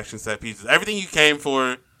 all the action set pieces, everything you came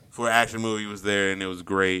for an action movie was there, and it was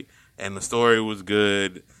great. And the story was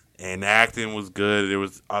good, and the acting was good. There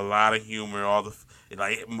was a lot of humor.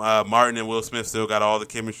 Martin and Will Smith still got all the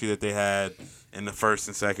chemistry that they had in the first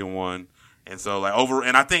and second one. And so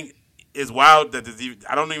and I think it's wild that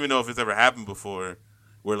I don't even know if it's ever happened before,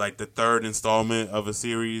 where like the third installment of a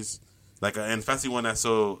series, and especially one that's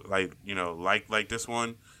so like this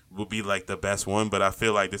one, will be like the best one. But I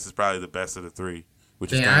feel like this is probably the best of the three,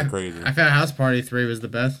 which is kind of crazy. I found House Party 3 was the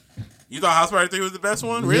best. You thought House Party 3 was the best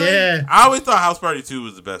one? Really? Yeah. I always thought House Party 2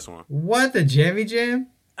 was the best one. What, the Jammy Jam?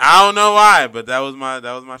 I don't know why, but that was my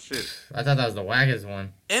shit. I thought that was the wackest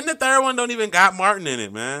one. And the third one don't even got Martin in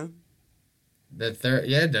it, man. The third,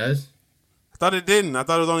 yeah, it does. I thought it didn't. I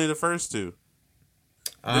thought it was only the first two.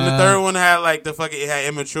 Then the third one had like it had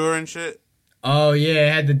Immature and shit. Oh yeah,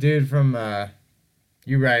 it had the dude from.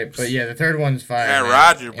 You're right, but yeah, the third one's fire. Yeah,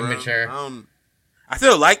 Roger, bro. Immature. I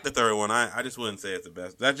still like the third one. I just wouldn't say it's the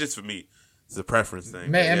best. That's just for me. It's a preference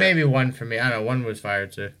thing. Maybe one for me. I don't know. One was fire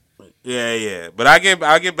too. Yeah. But I give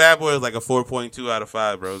Bad Boys like a 4.2 out of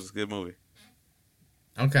 5, bro. It's a good movie.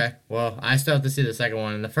 Okay. Well, I still have to see the second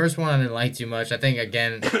one. And the first one I didn't like too much. I think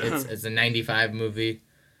again it's a 95 movie.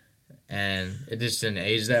 And it just didn't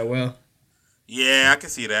age that well. Yeah, I can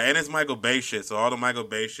see that. And it's Michael Bay shit, so all the Michael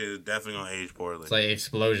Bay shit is definitely going to age poorly. It's like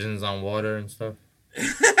explosions on water and stuff.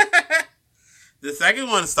 The second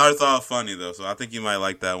one starts off funny, though, so I think you might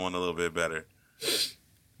like that one a little bit better.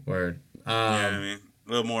 Word. Yeah, I mean, a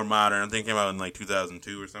little more modern. I think it came out in like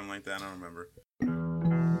 2002 or something like that. I don't remember.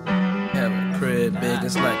 Have a crib big,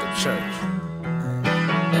 it's like a church.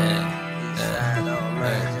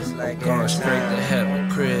 Going straight to heaven,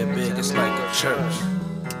 crib big, it's like a church.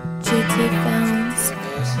 GT Films.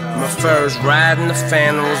 My first riding the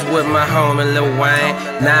Phantoms with my homie Lil Wayne.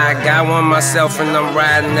 Now I got one myself and I'm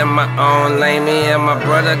riding in my own lane. Me and my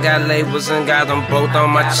brother got labels and got them both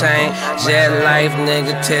on my chain. Jet life,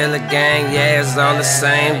 nigga, tell the gang, yeah, it's all the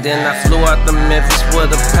same. Then I flew out to Memphis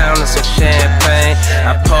with a pound and some champagne.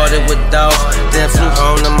 I partied with Dolph, then flew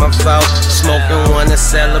home to my vault. Smoking one in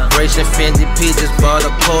celebration, Fendi P just bought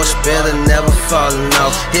a Porsche. Better never falling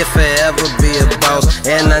off, here forever be a boss.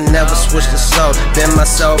 And I never switched the salt, been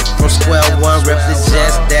myself from square one. Rep the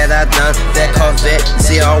jets that I done, that Corvette,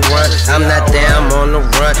 CR1. I'm not down, I'm on the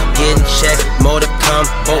run, getting checked, more to come.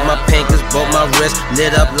 Both my pinkers, both my wrists,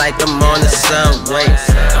 lit up like I'm on the subway.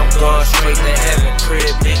 I'm going straight to heaven, crib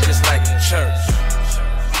big just like a church.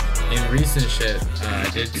 In recent shit, I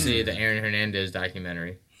did see the Aaron Hernandez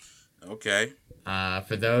documentary. Okay.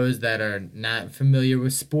 For those that are not familiar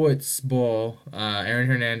with sports ball, Aaron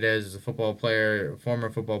Hernandez is a football player, former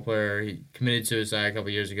football player. He committed suicide a couple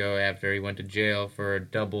years ago after he went to jail for a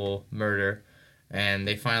double murder, and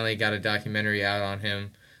they finally got a documentary out on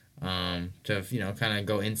him to kind of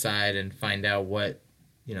go inside and find out what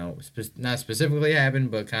not specifically happened,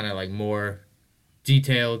 but kind of like more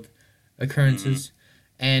detailed occurrences. Mm-hmm.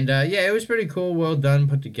 And yeah, it was pretty cool, well done,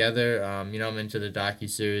 put together. I'm into the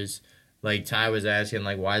docuseries. Like Ty was asking,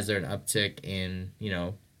 like, why is there an uptick in,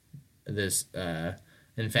 this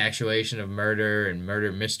infatuation of murder and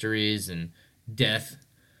murder mysteries and death?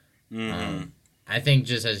 Mm-hmm. I think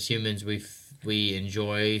just as humans, we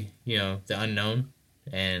enjoy, the unknown,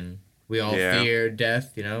 and we all fear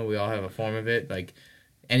death. We all have a form of it. Like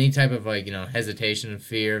any type of hesitation and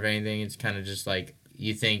fear of anything, it's kind of just like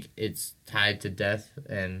you think it's tied to death,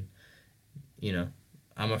 and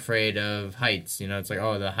I'm afraid of heights, it's like,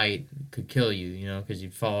 oh, the height could kill you, because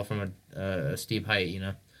you'd fall from a steep height,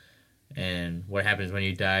 and what happens when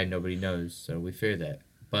you die, nobody knows, so we fear that.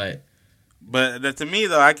 But to me,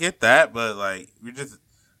 though, I get that, but, like,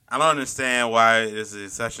 I don't understand why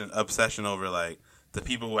there's such an obsession over, like, the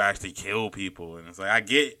people who actually kill people, and it's like,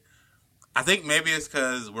 I think maybe it's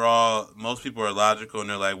because most people are logical, and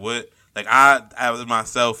they're like, what, like, I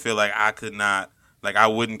myself feel like I could not, like, I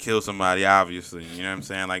wouldn't kill somebody, obviously. You know what I'm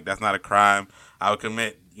saying? Like, that's not a crime I would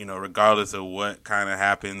commit, regardless of what kind of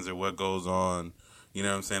happens or what goes on, you know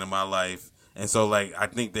what I'm saying, in my life. And so, like, I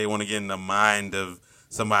think they want to get in the mind of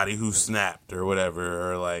somebody who snapped or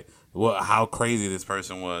whatever, or, like, how crazy this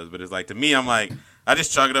person was. But it's like, to me, I'm like, I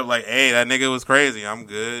just chalk it up like, hey, that nigga was crazy. I'm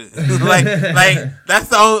good. like that's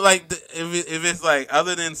the only, like, if it's like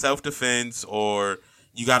other than self defense or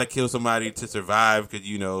you got to kill somebody to survive because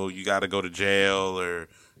you know you got to go to jail or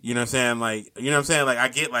you know what I'm saying, like you know what I'm saying, like I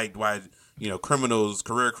get like why you know criminals,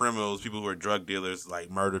 career criminals, people who are drug dealers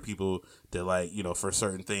like murder people that like you know for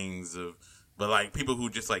certain things of, but like people who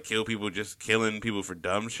just like kill people, just killing people for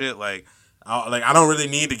dumb shit, like I don't really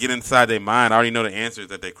need to get inside their mind. I already know the answer is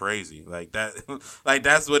that they're crazy. Like that, like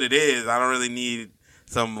that's what it is. I don't really need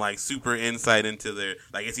some like super insight into their,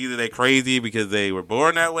 like it's either they crazy because they were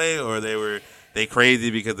born that way or they crazy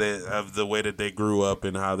because of the way that they grew up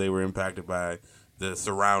and how they were impacted by the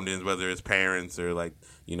surroundings, whether it's parents or like,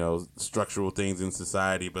 you know, structural things in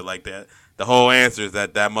society. But like that, the whole answer is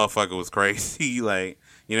that motherfucker was crazy. Like,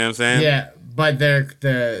 you know what I'm saying? Yeah, but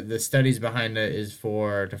the studies behind it is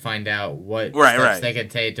to find out what steps they could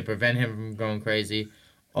take to prevent him from going crazy.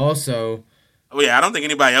 Also, well, yeah, I don't think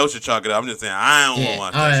anybody else should chalk it up. I'm just saying I don't want to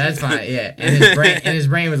watch that. Oh, that's fine. Yeah, and his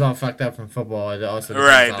brain was all fucked up from football. It also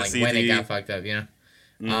depends on like when it got fucked up, you know.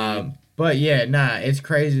 Mm-hmm. But yeah, it's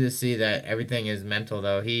crazy to see that everything is mental.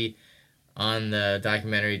 Though he on the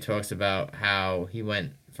documentary talks about how he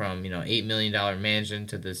went from $8 million mansion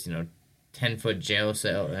to this 10-foot jail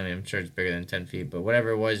cell. I mean, I'm sure it's bigger than 10 feet, but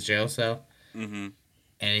whatever it was, jail cell. Mm-hmm.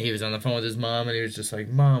 And he was on the phone with his mom, and he was just like,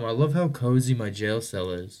 "Mom, I love how cozy my jail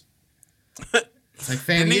cell is." It's like,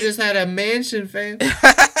 fam, you just had a mansion, fam.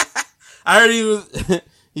 I heard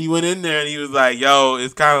he went in there and he was like, "Yo,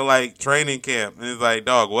 it's kind of like training camp." And it's like,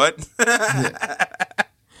 "Dog, what?"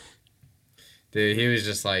 Dude, he was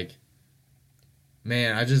just like,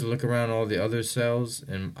 "Man, I just look around all the other cells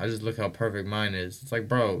and I just look how perfect mine is." It's like,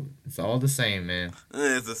 bro, it's all the same, man.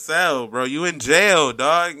 It's a cell, bro. You in jail,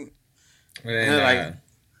 dog. And,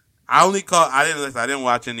 I didn't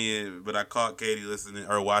watch any of it, but I caught Katie listening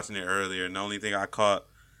or watching it earlier, and the only thing I caught,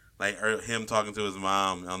 like, him talking to his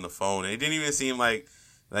mom on the phone. It didn't even seem like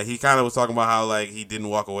he kind of was talking about how, like, he didn't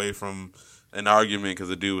walk away from an argument because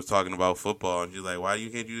the dude was talking about football, and she's like, "Why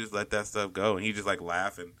can't you just let that stuff go?" And he just, like,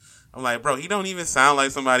 laughing. I'm like, bro, he don't even sound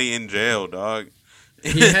like somebody in jail, dog.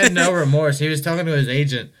 He had no remorse. He was talking to his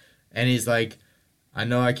agent, and he's like, "I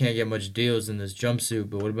know I can't get much deals in this jumpsuit,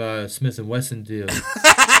 but what about a Smith & Wesson deal?"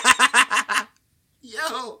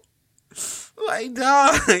 Yo, like,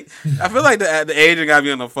 dog, I feel like the agent got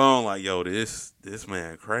me on the phone like, "Yo, this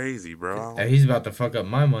man crazy, bro." And he's about to fuck up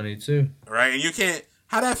my money too, right? And you can't.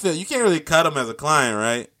 How that feel? You can't really cut him as a client,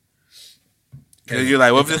 right? Because you're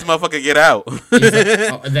like, what if this motherfucker get out? He's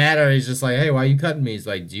like, that, or he's just like, "Hey, why you cutting me?" He's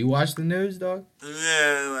like, "Do you watch the news, dog?"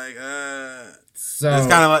 Yeah, like, so it's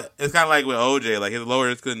kind of like with OJ, like his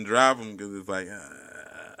lawyers couldn't drop him because it's like,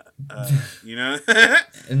 you know.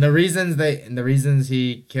 And the reasons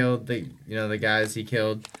he killed the guys he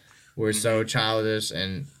killed were so childish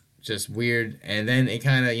and just weird. And then it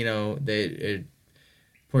kind of it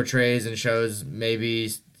portrays and shows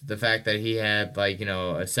maybe the fact that he had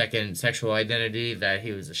a second sexual identity that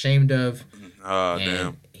he was ashamed of. Oh,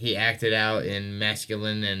 damn. He acted out in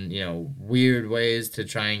masculine and weird ways to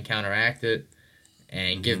try and counteract it.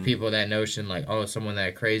 And give people that notion, like, oh, someone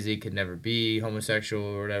that crazy could never be homosexual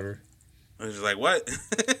or whatever. I was just like, what?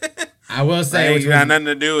 I will say, which got nothing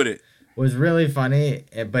to do with it. Was really funny,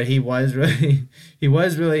 but he was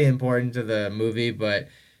really important to the movie. But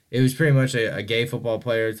it was pretty much a gay football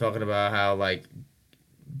player talking about how like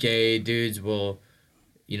gay dudes will,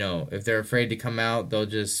 if they're afraid to come out, they'll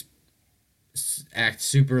just act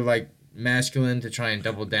super like masculine to try and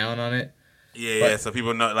double down on it. Yeah, so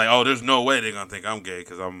people know, like, oh, there's no way they're going to think I'm gay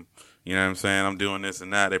because I'm, you know what I'm saying, I'm doing this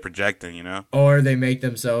and that. They're projecting, Or they make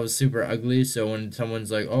themselves super ugly, so when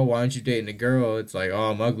someone's like, oh, why aren't you dating a girl? It's like,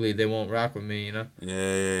 oh, I'm ugly, they won't rock with me,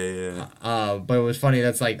 Yeah. But it was funny,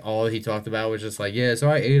 that's, like, all he talked about was just like, yeah,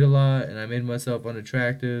 so I ate a lot, and I made myself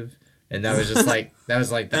unattractive, and that was just, like,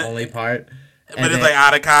 the only part. But it's, like,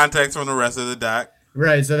 out of context from the rest of the doc.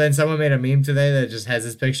 Right, so then someone made a meme today that just has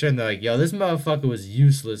this picture, and they're like, yo, this motherfucker was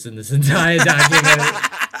useless in this entire documentary.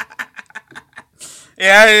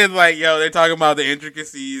 Yeah, it's like, yo, they're talking about the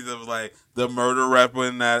intricacies of, like, the murder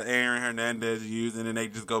weapon that Aaron Hernandez used, and then they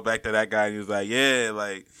just go back to that guy, and he was like, yeah,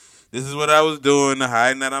 like, this is what I was doing to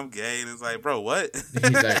hiding that I'm gay, and it's like, bro, what?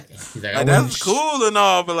 He's like that's cool and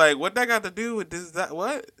all, but, like, what that got to do with this, that,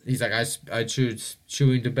 what? He's like, I chewed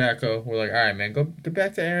chewing tobacco. We're like, all right, man, go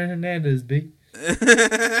back to Aaron Hernandez, B.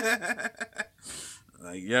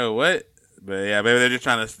 Like, yo, what? But yeah, maybe they're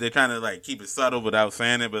trying to like keep it subtle without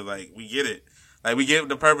saying it, but like we get it. Like we get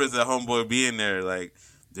the purpose of homeboy being there. Like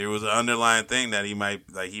there was an underlying thing that he might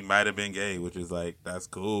have been gay, which is like that's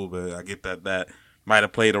cool, but I get that might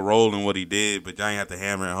have played a role in what he did, but y'all ain't have to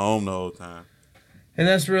hammer it home the whole time. And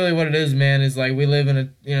that's really what it is, man. Is like we live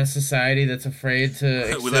in a society that's afraid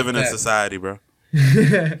to. We live in a society, bro.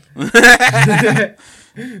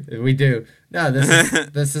 We do. No, this is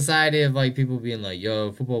the society of like people being like,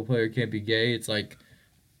 "Yo, football player can't be gay." It's like,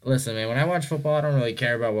 listen, man. When I watch football, I don't really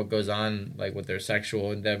care about what goes on like with their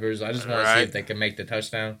sexual endeavors. I just want to see if they can make the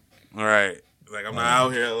touchdown. All right, like I'm not out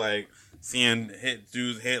here like seeing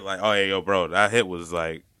dudes hit like, oh yeah, yo, bro, that hit was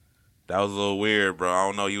like. That was a little weird, bro. I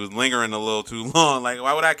don't know. He was lingering a little too long. Like,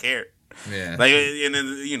 why would I care? Yeah. Like, and then,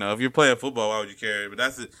 if you're playing football, why would you care? But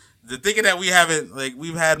that's the thinking that we haven't, like,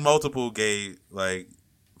 we've had multiple gay, like,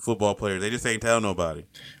 football players. They just ain't tell nobody.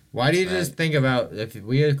 Why do you just think about if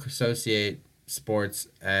we associate sports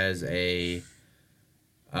as a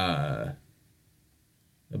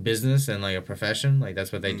business and, like, a profession? Like,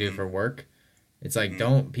 that's what they do for work. It's like,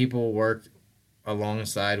 don't people work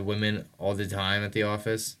alongside women all the time at the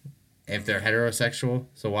office? If they're heterosexual,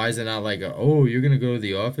 so why is it not like, you're gonna go to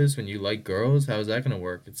the office when you like girls? How is that gonna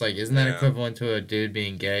work? It's like, isn't that equivalent to a dude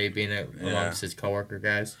being gay, being amongst his coworker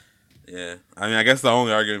guys? Yeah, I mean, I guess the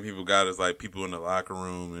only argument people got is like people in the locker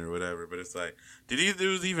room or whatever. But it's like, did these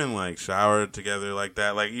dudes even like shower together like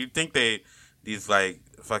that? Like, you think these like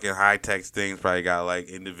fucking high tech things probably got like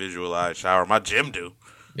individualized shower? My gym do.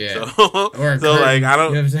 Yeah. So like, I don't.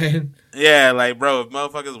 You know what I'm saying? Yeah, like, bro, if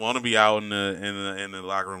motherfuckers want to be out in the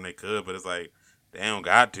locker room, they could, but it's like they don't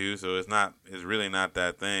got to, so it's really not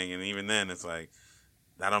that thing. And even then, it's like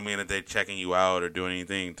that don't mean that they're checking you out or doing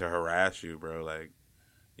anything to harass you, bro. Like,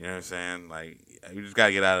 you know what I'm saying? Like, you just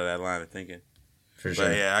gotta get out of that line of thinking. For sure.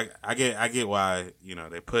 But yeah, I get why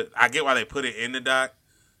I get why they put it in the doc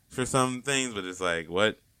for some things, but it's like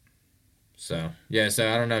what. So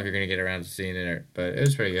I don't know if you're gonna get around to seeing it, but it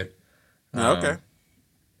was pretty good. Okay.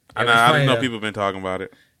 I just know people have been talking about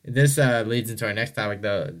it. This leads into our next topic,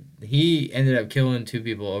 though. He ended up killing 2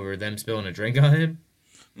 people over them spilling a drink on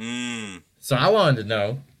him. So I wanted to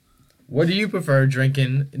know, what do you prefer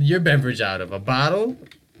drinking your beverage out of, a bottle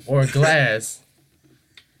or a glass?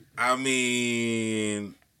 I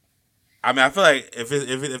mean, I feel like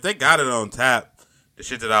if they got it on tap, the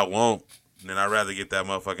shit that I want, then I'd rather get that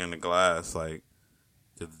motherfucker in the glass. Like,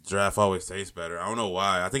 the draft always tastes better. I don't know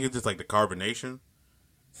why. I think it's just like the carbonation.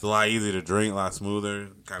 It's a lot easier to drink, a lot smoother.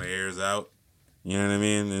 Kind of airs out. You know what I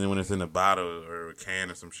mean? And then when it's in a bottle or a can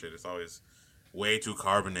or some shit, it's always way too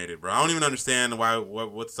carbonated, bro. I don't even understand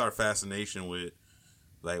what's our fascination with,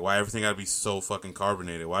 like, why everything gotta be so fucking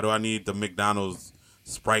carbonated. Why do I need the McDonald's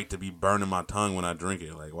Sprite to be burning my tongue when I drink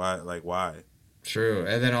it? Like, why? Like, why? True.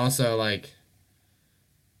 And then also, like,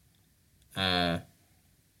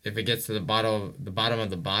 if it gets to the bottom of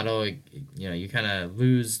the bottle, you kind of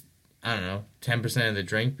lose, I don't know, 10% of the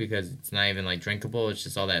drink because it's not even, like, drinkable. It's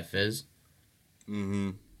just all that fizz.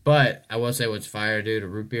 Mm-hmm. But I will say what's fire, dude, a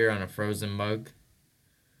root beer on a frozen mug.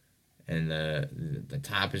 And the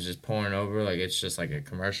top is just pouring over like it's just like a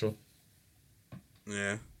commercial.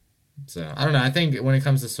 Yeah. So, I don't know. I think when it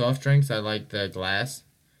comes to soft drinks, I like the glass.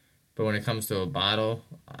 But when it comes to a bottle,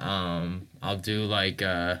 I'll do like,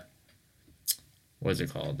 what's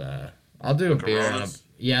it called? I'll do a beer on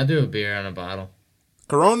I'll do a beer on a bottle.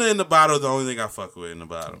 Corona in the bottle is the only thing I fuck with in the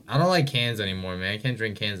bottle. I don't like cans anymore, man. I can't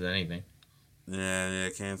drink cans of anything. Yeah,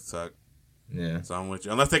 cans suck. Yeah. So I'm with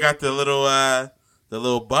you. Unless they got the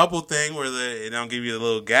little bubble thing where they don't give you a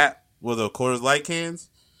little gap with the Coors Light cans.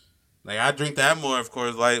 Like, I drink that more if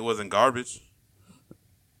Coors Light wasn't garbage.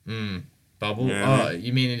 Bubble? Yeah,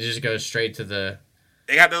 you mean it just goes straight to the...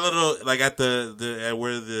 They got the little, like, at at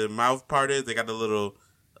where the mouth part is, they got a little,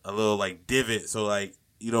 like, divot. So, like,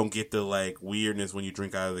 you don't get the, like, weirdness when you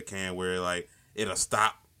drink out of the can where, like, it'll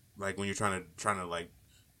stop, like, when you're trying to like,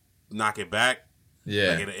 knock it back.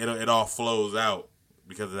 Yeah. Like, it all flows out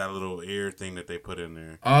because of that little air thing that they put in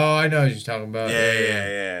there. Oh, I know what you're talking about.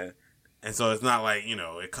 Yeah. And so it's not like,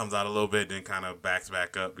 it comes out a little bit, then kind of backs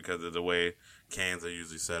back up because of the way cans are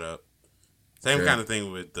usually set up. Same kind of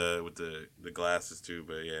thing with the glasses too,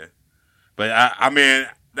 but yeah. But I mean,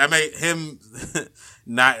 that made him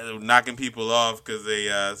not knocking people off because they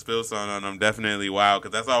spill something on them definitely wild,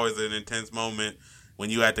 because that's always an intense moment when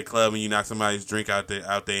you at the club and you knock somebody's drink out their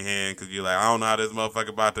hand because you're like, I don't know how this motherfucker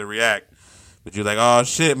about to react, but you're like, oh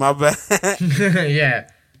shit, my bad. Yeah.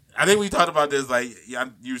 I think we talked about this. Like,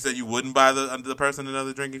 you said you wouldn't buy the person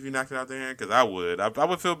another drink if you knocked it out their hand, because I would. I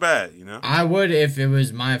would feel bad, I would if it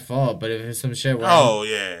was my fault, but if it's some shit where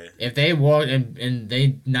if they walked and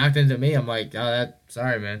they knocked into me, I'm like,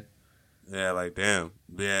 sorry, man. Yeah, like, damn.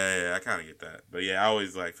 Yeah, I kind of get that. But yeah, I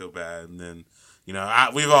always like feel bad, and then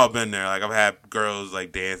we've all been there. Like, I've had girls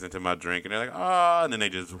like dance into my drink, and they're like, oh, and then they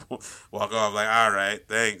just walk off like, all right,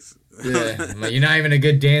 thanks. Yeah, like, you're not even a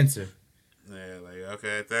good dancer. Yeah, like,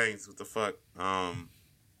 Okay. Thanks. What the fuck?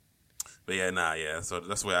 But yeah, nah, yeah. So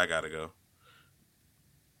that's the way I gotta go.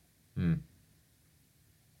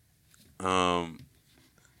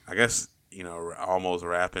 I guess, almost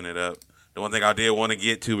wrapping it up. The one thing I did want to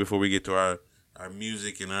get to before we get to our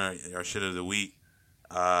music and our shit of the week.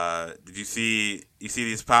 Did you see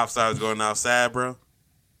these pop stars going outside, bro?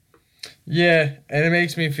 Yeah, and it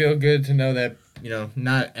makes me feel good to know that,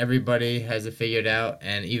 not everybody has it figured out,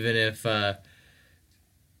 and even if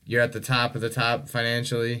you're at the top of the top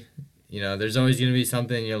financially, there's always going to be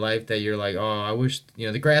something in your life that you're like, oh, I wish,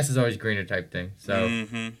 the grass is always greener type thing. So,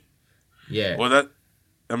 yeah. Well,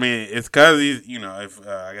 it's because he's, if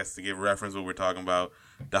I guess to give reference what we're talking about,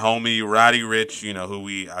 the homie Roddy Ricch,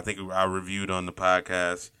 who I reviewed on the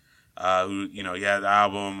podcast, who, he had an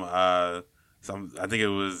album, I think it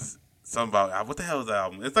was something about, what the hell is the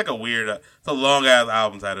album? It's like it's a long ass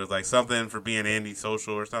album title. It's like something for being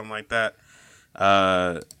antisocial or something like that.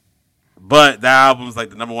 But that album's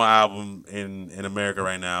like the number one album in America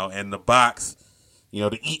right now. And The Box,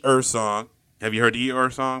 the Eat Earth song. Have you heard the Eat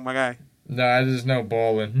Earth song, my guy? No, I just know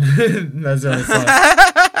Ballin'. That's the only song.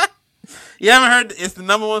 You haven't heard? It's the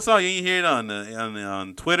number one song. You ain't hear it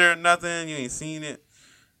on Twitter or nothing. You ain't seen it.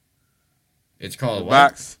 It's called The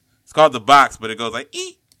what? Box. It's called The Box, but it goes like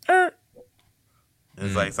Eat Earth.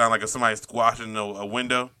 It's like sound like somebody squashing a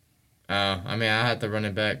window. I have to run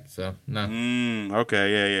it back, so no.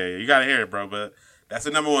 Okay, yeah. You gotta hear it, bro. But that's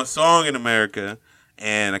the number one song in America.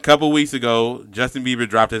 And a couple weeks ago, Justin Bieber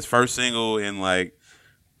dropped his first single in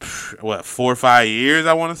 4 or 5 years,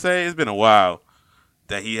 I want to say. It's been a while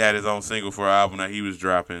that he had his own single for an album that he was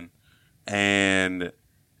dropping. And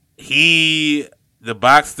The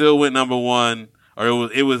Box still went number one, or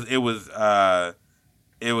it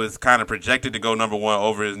was kind of projected to go number one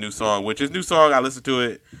over his new song, which his new song, I listened to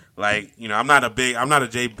it. I'm not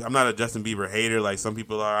a Justin Bieber hater like some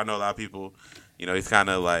people are. I know a lot of people, he's kind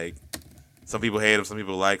of like, some people hate him, some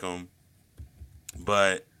people like him.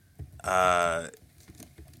 But I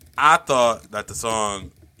thought that the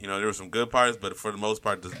song, there were some good parts, but for the most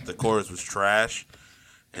part, the chorus was trash.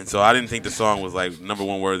 And so I didn't think the song was number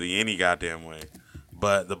one worthy any goddamn way.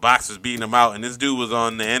 But The Box was beating him out, and this dude was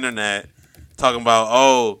on the internet talking about,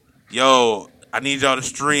 oh, yo, I need y'all to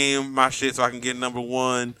stream my shit so I can get number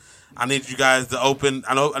one. I need you guys to I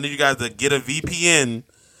need you guys to get a VPN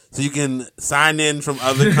so you can sign in from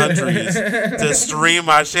other countries to stream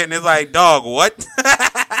my shit. And it's like, dog, what?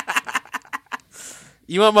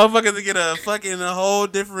 You want motherfuckers to get a whole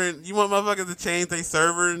different, you want motherfuckers to change their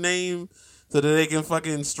server name so that they can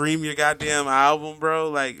fucking stream your goddamn album,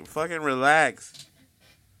 bro? Fucking relax.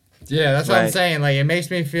 Yeah, that's what I'm saying. It makes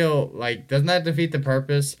me feel doesn't that defeat the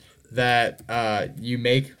purpose that you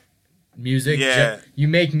make music? Yeah. You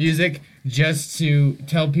make music just to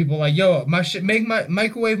tell people yo, my shit,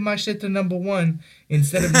 microwave my shit to number one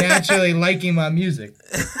instead of naturally liking my music.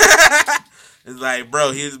 It's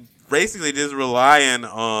bro, he's basically just relying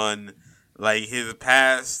on his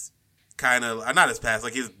past not his past,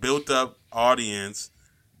 his built up audience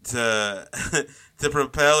to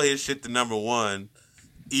propel his shit to number one.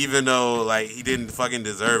 Even though, he didn't fucking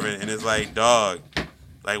deserve it. And it's dog,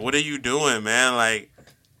 what are you doing, man?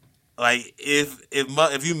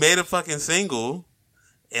 If you made a fucking single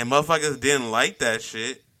and motherfuckers didn't like that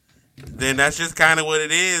shit, then that's just kind of what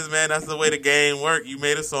it is, man. That's the way the game works. You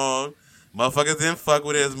made a song. Motherfuckers didn't fuck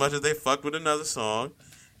with it as much as they fucked with another song.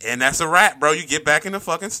 And that's a wrap, bro. You get back in the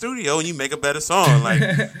fucking studio and you make a better song.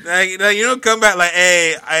 You don't come back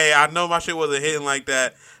hey, I know my shit wasn't hitting like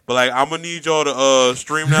that, but I'm gonna need y'all to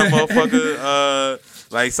stream that motherfucker.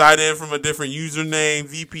 Sign in from a different username,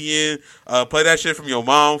 VPN, play that shit from your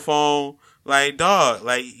mom's phone. Dog,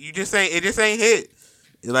 it just ain't hit.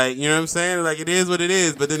 You know what I'm saying? It is what it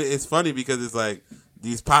is. But then it's funny because it's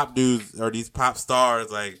these pop dudes or these pop stars,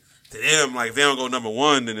 to them, if they don't go number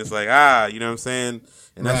one, then it's you know what I'm saying?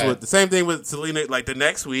 And that's what the same thing with Selena, the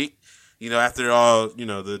next week, after all,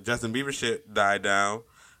 the Justin Bieber shit died down,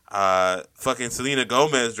 fucking Selena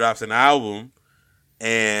Gomez drops an album,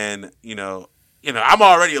 and, I'm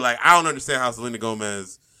already I don't understand how Selena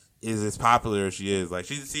Gomez is as popular as she is.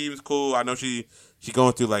 She seems cool. I know she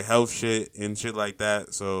going through health shit and shit like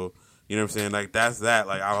that. So, you know what I'm saying? That's that.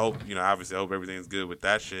 I hope, obviously I hope everything's good with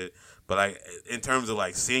that shit. But in terms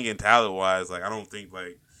of singing talent wise, I don't think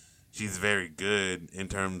she's very good in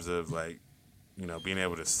terms of being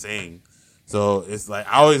able to sing. So it's I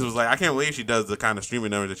always was I can't believe she does the kind of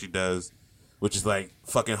streaming numbers that she does, which is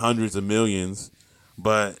fucking hundreds of millions.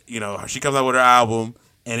 But she comes out with her album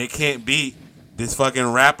and it can't beat this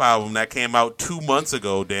fucking rap album that came out 2 months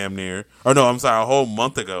ago, damn near. Or no, I'm sorry, a whole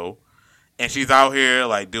month ago. and she's out here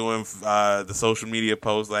like doing the social media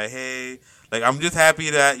posts like, hey, like I'm just happy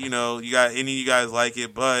that you got any of you guys like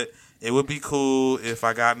it, but it would be cool if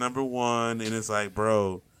I got number one. And it's like,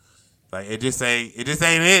 bro, like it just ain't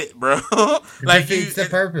it, bro. Like defeats the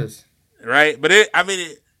purpose, right? But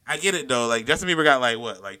I get it though. Like Justin Bieber got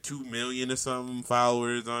like 2 million or something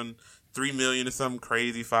followers on 3 million or some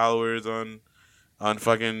crazy followers on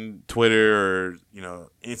fucking Twitter or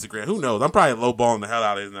Instagram. Who knows? I'm probably lowballing the hell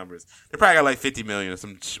out of his numbers. They probably got like 50 million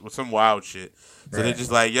or some wild shit. So they're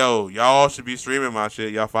just like, yo, y'all should be streaming my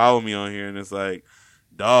shit. Y'all follow me on here, and it's like,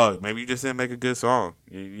 dog, maybe you just didn't make a good song.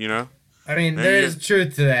 You know? I mean, there is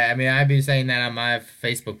truth to that. I mean, I'd be saying that on my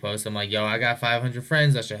Facebook post. I'm like, yo, I got 500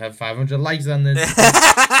 friends. I should have 500 likes on this.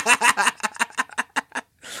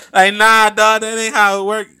 Like, nah, dog, that ain't how it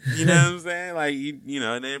works. You know what I'm saying? Like,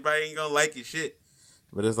 and everybody ain't gonna like your shit.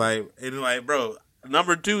 But it's like, bro,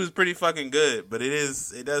 number 2 is pretty fucking good. But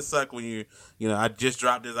it does suck when I just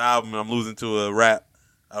dropped this album and I'm losing to a rap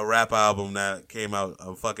album that came out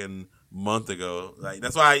a fucking month ago. Like,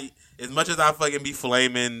 that's why, as much as I fucking be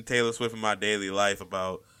flaming Taylor Swift in my daily life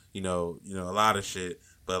about, a lot of shit.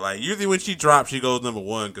 But, like, usually when she drops, she goes number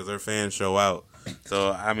 1 because her fans show out.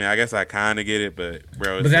 So, I mean, I guess I kind of get it, but,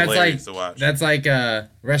 bro, it's hilarious to watch. That's like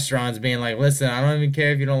restaurants being like, listen, I don't even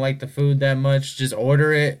care if you don't like the food that much. Just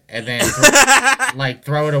order it and then,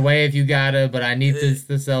 throw it away if you gotta, but I need this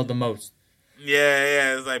to sell the most.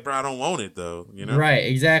 Yeah, it's like, bro, I don't want it, though, Right,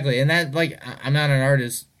 exactly. And that, like, I'm not an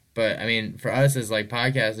artist, but, I mean, for us as, like,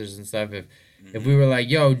 podcasters and stuff, if we were like,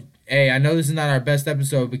 yo, hey, I know this is not our best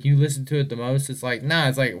episode, but can you listen to it the most? It's like, nah,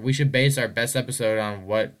 it's like we should base our best episode on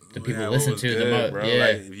what the people listen to the most. Bro. Yeah.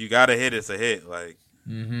 Like, if you got a hit, it's a hit. Like,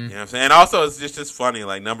 you know what I'm saying? And also, it's just funny.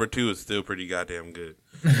 Like, number 2 is still pretty goddamn good.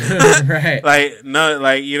 Right. Like, no,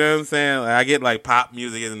 like, you know what I'm saying? Like, I get, like, pop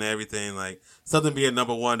music and everything. Like, something being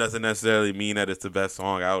number 1 doesn't necessarily mean that it's the best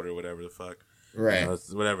song out or whatever the fuck. Right.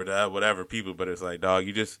 It's whatever people, but it's like, dog,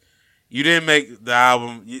 you didn't make the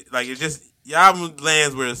album. Your album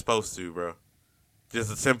lands where it's supposed to, bro.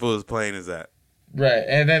 Just as simple as plain as that. Right.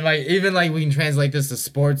 And then, like, even, like, we can translate this to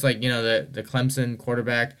sports. Like, the Clemson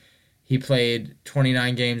quarterback, he played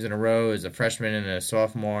 29 games in a row as a freshman and a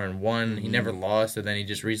sophomore and won. He never lost, and then he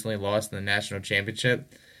just recently lost in the national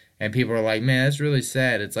championship. And people are like, man, that's really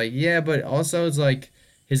sad. It's like, yeah, but also it's like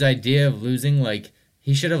his idea of losing, like,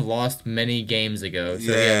 he should have lost many games ago.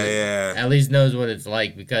 So he at least knows what it's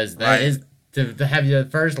like, because that is... To have your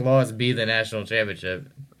first loss be the national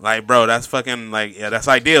championship. Like, bro, that's fucking, like, yeah, that's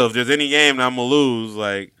ideal. If there's any game that I'm going to lose,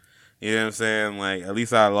 like, you know what I'm saying? Like, at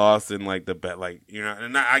least I lost in, like, the bet, like,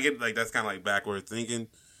 and I get, like, that's kind of, like, backward thinking.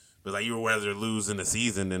 But, like, you would rather lose in the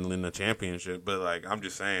season than in the championship. But, like, I'm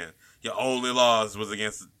just saying, your only loss was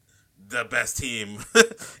against the best team.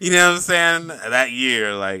 You know what I'm saying? That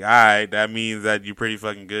year, like, all right, that means that you're pretty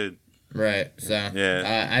fucking good. Right. So,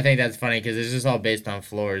 yeah. I think that's funny because it's just all based on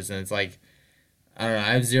floors. And it's like, I don't know.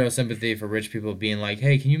 I have zero sympathy for rich people being like,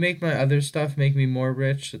 "Hey, can you make my other stuff make me more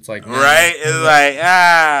rich?" It's like, right?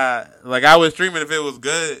 It's like, like I would stream it if it was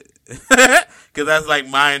good, because that's like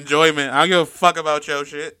my enjoyment. I don't give a fuck about your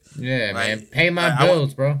shit. Yeah, like, man, pay my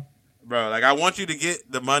bills, bro. Bro, like I want you to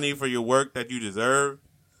get the money for your work that you deserve.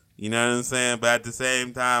 You know what I'm saying? But at the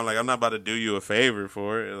same time, like I'm not about to do you a favor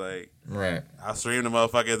for it. Like, right? I'll stream the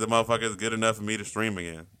motherfucker. The motherfucker's good enough for me to stream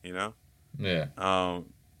again. You know? Yeah.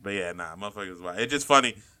 But yeah, motherfuckers. It's just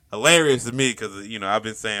funny, hilarious to me because I've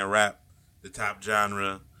been saying rap, the top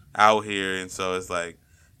genre out here, and so it's like,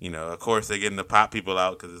 of course they're getting the pop people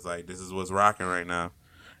out because it's like this is what's rocking right now.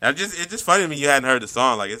 And it's just funny to me you hadn't heard the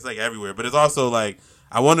song, like it's like everywhere, but it's also like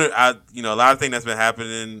I wonder, a lot of things that's been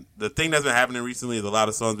happening. The thing that's been happening recently is a lot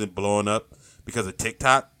of songs been blowing up because of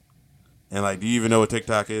TikTok. And, like, do you even know what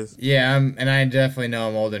TikTok is? Yeah, and I definitely know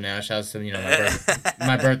I'm older now. Shouts to,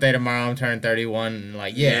 my birthday tomorrow. I'm turning 31. And,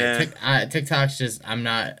 like, TikTok's just, I'm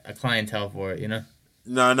not a clientele for it,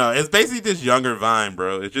 No. It's basically just younger Vine,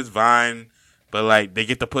 bro. It's just Vine, but, like, they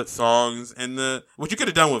get to put songs in which you could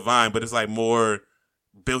have done with Vine, but it's, like, more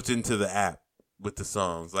built into the app with the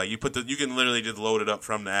songs. Like, you can literally just load it up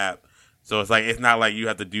from the app. So, it's, like, it's not like you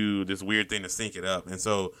have to do this weird thing to sync it up. And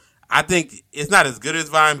so... I think it's not as good as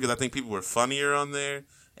Vine because I think people were funnier on there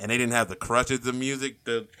and they didn't have the crutches of music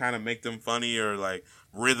to kind of make them funny or like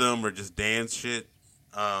rhythm or just dance shit.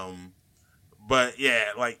 But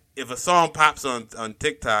yeah, like if a song pops on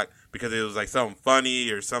TikTok because it was like something funny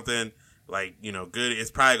or something like, good, it's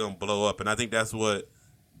probably going to blow up. And I think that's what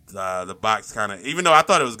the box kind of, even though I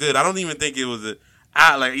thought it was good, I don't even think it was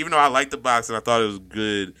even though I liked the box and I thought it was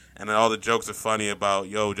good and all the jokes are funny about,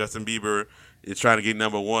 Justin Bieber is trying to get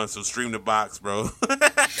number one. So stream the box, bro.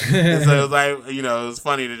 And so it was like, it was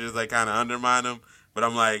funny to just like kind of undermine him. But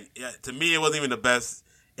I'm like, yeah, to me, it wasn't even the best.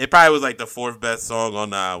 It probably was like the fourth best song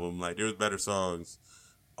on the album. Like there was better songs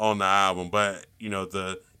on the album, but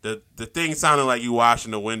the thing sounding like you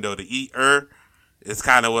washing the window to eat is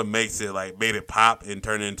kind of what makes it like made it pop and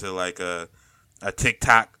turn into like a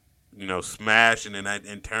TikTok, smash, and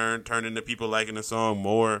then turned into people liking the song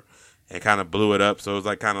more and kind of blew it up. So it was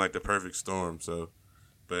like kind of like the perfect storm. So,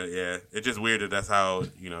 but yeah, it's just weird that that's how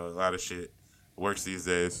a lot of shit works these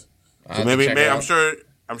days. So maybe I'm sure.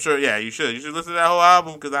 Yeah, you should listen to that whole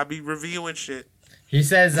album because I be reviewing shit. He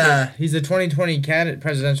says he's a 2020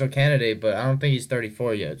 presidential candidate, but I don't think he's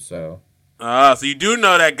 34 yet. So. So you do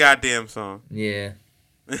know that goddamn song. Yeah.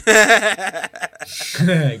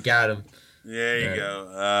 Got him. There you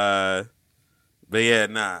go. But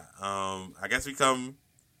yeah, I guess we come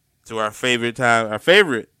to our favorite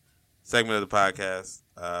segment of the podcast.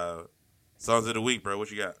 Songs of the week, bro. What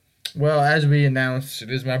you got? Well, as we announced, it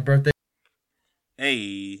is my birthday.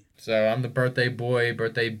 Hey. So I'm the birthday boy,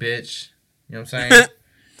 birthday bitch. You know what I'm saying?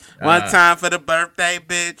 One time for the birthday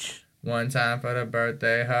bitch. One time for the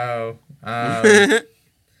birthday hoe.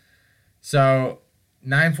 So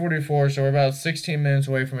 9:44. So we're about 16 minutes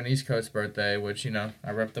away from an East Coast birthday, which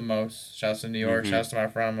I rep the most. Shouts to New York. Shouts to my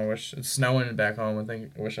friend. I wish it's snowing back home. I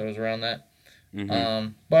wish I was around that.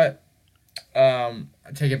 But I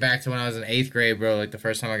take it back to when I was in 8th grade, bro. Like the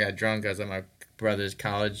first time I got drunk, I was at my brother's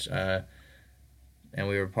college, and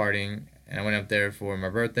we were partying. And I went up there for my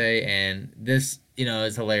birthday, and this,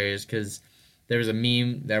 is hilarious because there was a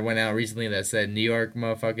meme that went out recently that said New York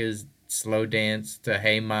motherfuckers slow dance to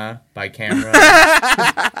Hey Ma by Camera.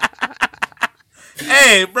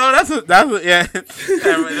 Hey, bro, that's yeah.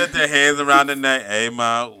 Let their hands around the neck. Hey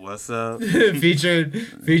Ma, what's up?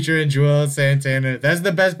 featuring Joel Santana. That's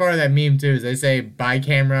the best part of that meme too. Is they say by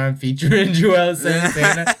Cameron featuring Joel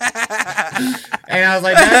Santana, and I was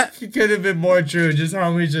like, that could have been more true. Just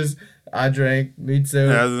homies I drank, me too.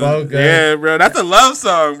 Yeah, bro, that's a love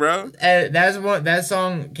song, bro. And that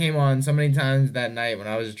song came on so many times that night when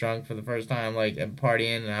I was drunk for the first time, like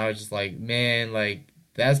partying, and I was just like, man, like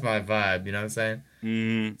that's my vibe. You know what I'm saying?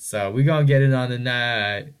 Mm-hmm. So we gonna get it on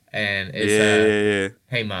tonight, and it's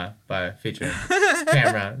Hey Ma by featuring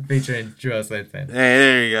Cameron, featuring Joel Santana. Hey,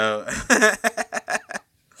 there you go.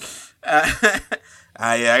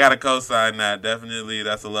 Yeah, I gotta co-sign that. Definitely,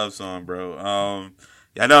 that's a love song, bro.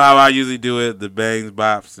 I know how I usually do it, the bangs,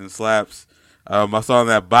 bops, and slaps. My song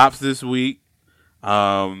that bops this week, the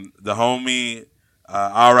homie,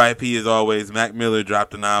 R.I.P. as always, Mac Miller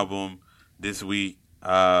dropped an album this week.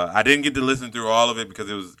 I didn't get to listen through all of it because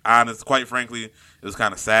it was honest. Quite frankly, it was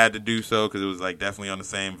kind of sad to do so because it was like definitely on the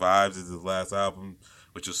same vibes as his last album,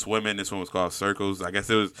 which was Swimming. This one was called Circles. I guess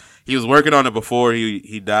he was working on it before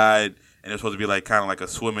he died, and it was supposed to be like kind of like a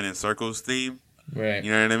Swimming in Circles theme. Right.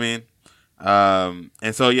 You know what I mean?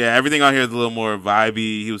 And so yeah, everything out here is a little more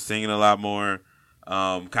vibey. He was singing a lot more,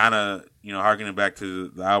 kind of, harkening back to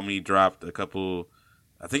the album he dropped a couple,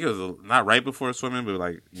 I think it was not right before Swimming, but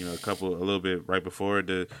like, a little bit right before,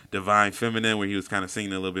 the Divine Feminine, where he was kind of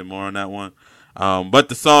singing a little bit more on that one. But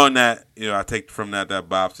the song that, I take from that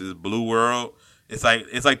bops is Blue World. It's like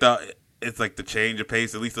the change of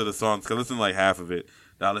pace, at least of the songs. Cause I listened to like half of it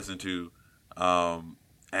that I listened to.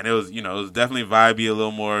 And it was, it was definitely vibey, a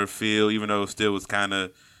little more feel, even though it still was kind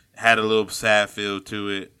of, had a little sad feel to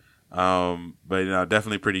it. But,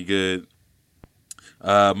 definitely pretty good.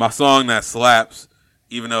 My song that slaps,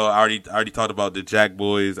 even though I already talked about the Jack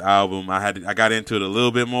Boys album, I got into it a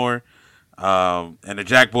little bit more. And the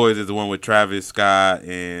Jack Boys is the one with Travis Scott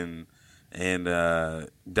and Don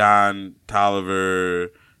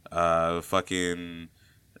Toliver,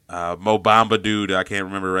 Mo Bamba dude, I can't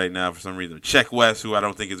remember right now for some reason. Check West, who I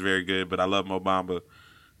don't think is very good, but I love Mo Bamba.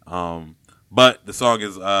 But the song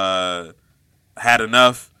is Had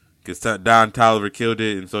Enough, because Don Toliver killed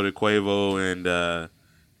it, and so did Quavo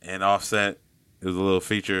and Offset. It was a little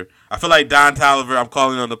feature. I feel like Don Toliver, I'm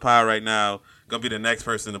calling on the pod right now, gonna be the next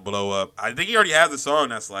person to blow up. I think he already has a song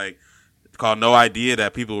that's like called No Idea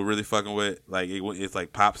that people were really fucking with. Like it's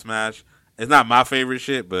like pop smash. It's not my favorite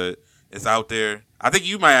shit, but it's out there. I think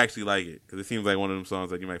you might actually like it because it seems like one of them songs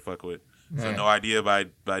that you might fuck with. So Right. No Idea by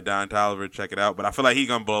Don Toliver. Check it out. But I feel like he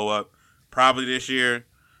gonna blow up probably this year.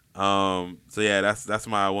 So yeah, that's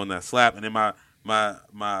my one that slap. And then my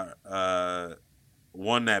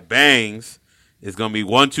one that bangs is gonna be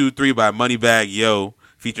 1, 2, 3 by Moneybagg Yo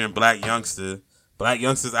featuring Black Youngster. Black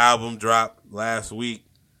Youngster's album dropped last week,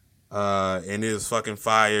 and it was fucking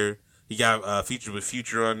fire. He got featured with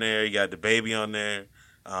Future on there. He got the Baby on there.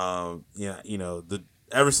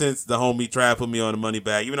 ever since the homie Trav put me on the Money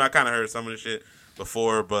Bag, even though I kind of heard some of the shit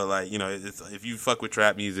before, but like, you know, it's, if you fuck with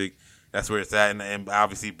trap music, that's where it's at, and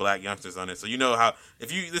obviously Black Youngsters on it. So you know how,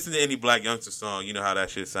 if you listen to any Black Youngster song, you know how that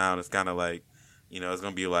shit sound. It's kind of like, you know, it's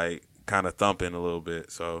gonna be like kind of thumping a little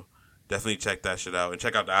bit. So definitely check that shit out and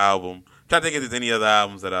check out the album. Try to think if there's any other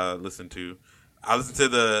albums that I listened to. I listened to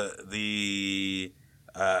the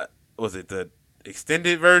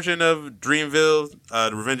extended version of Dreamville,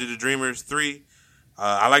 The Revenge of the Dreamers 3.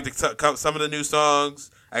 I like some of the new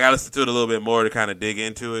songs. I got to listen to it a little bit more to kind of dig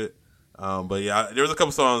into it. But yeah, there was a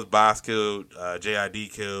couple songs Boss killed,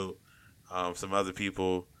 JID killed, some other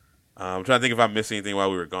people. I'm trying to think if I missed anything while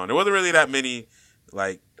we were gone. There wasn't really that many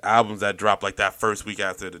like albums that dropped like that first week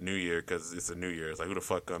after the New Year, because it's a New Year. It's like, who the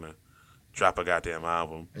fuck gonna drop a goddamn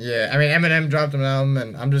album? Yeah, I mean, Eminem dropped an album,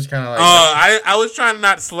 and I'm just kind of like... I was trying to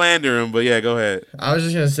not slander him, but yeah, go ahead. I was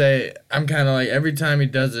just going to say, I'm kind of like, every time he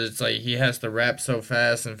does it, it's like he has to rap so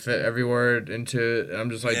fast and fit every word into it. And I'm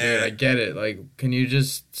just like, dude, I get it. Like, can you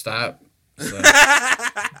just stop? So,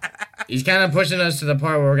 he's kind of pushing us to the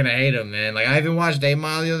part where we're going to hate him, man. Like, I even watched 8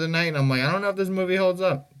 Mile the other night, and I'm like, I don't know if this movie holds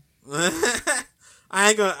up.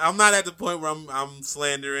 I'm not at the point where I'm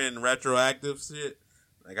slandering retroactive shit.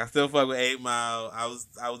 Like, I still fuck with 8 Mile. I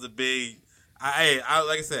was a big... like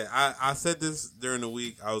I said, I said this during the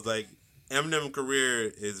week. I was like, Eminem's career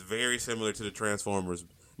is very similar to the Transformers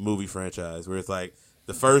movie franchise, where it's like,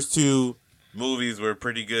 the first 2 movies were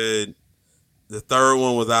pretty good. The third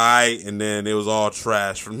one was alright, and then it was all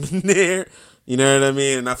trash from there. You know what I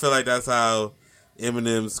mean? And I feel like that's how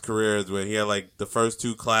Eminem's career is, where he had like the first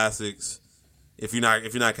 2 classics, if you're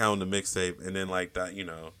not counting the mixtape, and then like that, you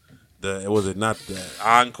know, the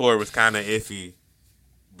Encore was kind of iffy,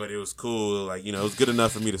 but it was cool. Like, you know, it was good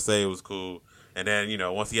enough for me to say it was cool. And then, you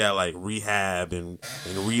know, once he had like Rehab and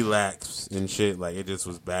Relax and shit, like, it just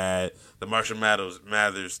was bad. The Marshall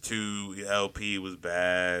Mathers 2 LP was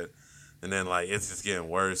bad. And then, like, it's just getting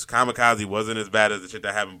worse. Kamikaze wasn't as bad as the shit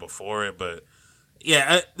that happened before it, but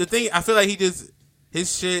yeah, the thing, I feel like his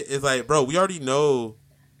shit is like, bro, we already know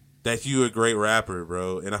that you a great rapper,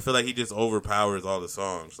 bro. And I feel like he just overpowers all the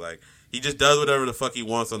songs. Like, he just does whatever the fuck he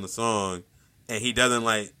wants on the song, and he doesn't,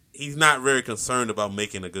 like, he's not very concerned about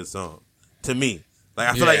making a good song, to me. Like,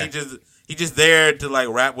 I feel like he just there to, like,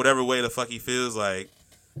 rap whatever way the fuck he feels like,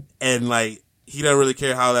 and, like, he doesn't really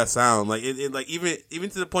care how that sounds. Like, it like, even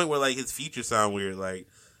to the point where, like, his features sound weird. Like,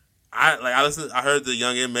 I heard the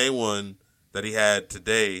Young M.A. one that he had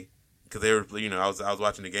today, because they were, you know, I was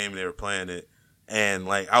watching the game and they were playing it. And,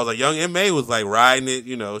 like, I was like, Young M.A. was, like, riding it,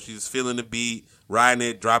 you know, she's feeling the beat, riding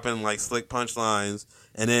it, dropping, like, slick punchlines.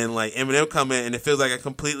 And then, like, Eminem come in, and it feels like a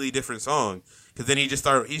completely different song. Because then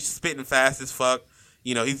he's spitting fast as fuck.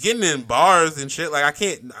 You know, he's getting in bars and shit. Like,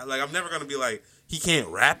 I'm never going to be like, he can't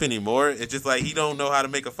rap anymore. It's just, like, he don't know how to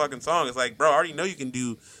make a fucking song. It's like, bro, I already know you can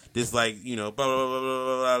do this, like, you know, blah, blah, blah,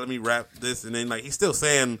 blah, blah, let me rap this. And then, like, he's still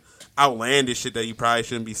saying outlandish shit that you probably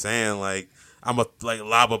shouldn't be saying, like, I'm a, like,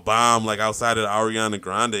 lob a bomb, like, outside of the Ariana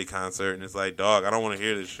Grande concert, and it's like, dog, I don't want to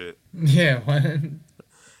hear this shit. Yeah, what? And,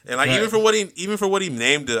 like, even for what he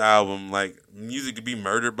named the album, like, music to be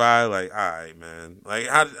murdered by, like, all right, man. Like,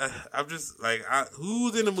 I'm just, like,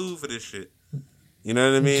 who's in the mood for this shit? You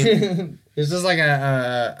know what I mean? It's just like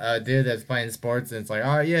a dude that's playing sports, and it's like,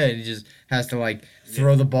 oh, yeah, and he just has to, like,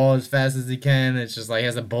 throw the ball as fast as he can. It's just, like, he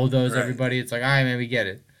has to bulldoze everybody. It's like, all right, man, we get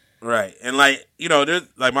it. Right. And, like, you know, there's,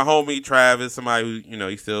 like, my homie Travis, somebody who, you know,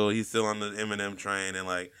 he's still on the Eminem train, and,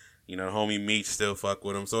 like, you know, homie Meech still fuck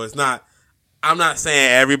with him. So it's not, I'm not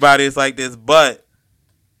saying everybody is like this, but,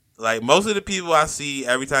 like, most of the people I see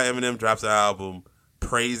every time Eminem drops an album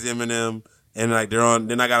praise Eminem, and, like,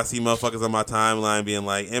 then I gotta see motherfuckers on my timeline being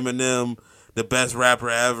like, Eminem, the best rapper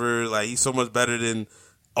ever, like, he's so much better than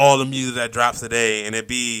all the music that drops today. And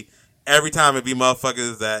every time it be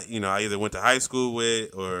motherfuckers that, you know, I either went to high school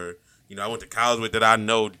with or, you know, I went to college with that I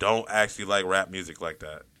know don't actually like rap music like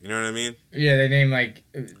that. You know what I mean? Yeah, they name, like,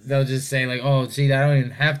 they'll just say, like, oh, see, I don't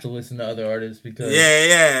even have to listen to other artists because...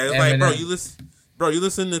 Yeah. It's like, bro, you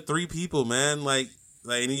listen to 3 people, man. Like,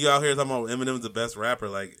 and you out here talking about Eminem's the best rapper.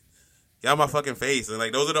 Like, get out my fucking face. And,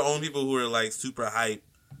 like, those are the only people who are, like, super hype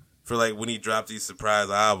for, like, when he drops these surprise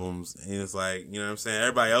albums. And it's like, you know what I'm saying?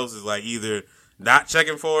 Everybody else is, like, either not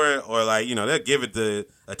checking for it or, like, you know, they'll give it the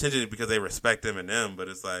attention because they respect Eminem. But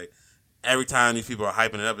it's like, every time these people are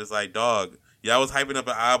hyping it up, it's like, dog, I was hyping up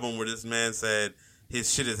an album where this man said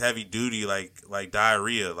his shit is heavy duty, like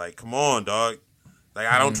diarrhea. Like, come on, dog. Like,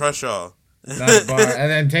 I don't trust y'all. And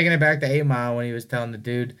then taking it back to 8 Mile when he was telling the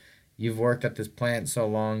dude, you've worked at this plant so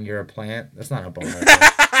long, you're a plant. That's not a bar.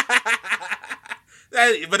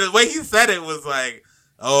 But the way he said it was like,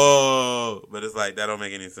 Oh, but it's like that don't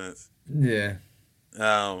make any sense. Yeah.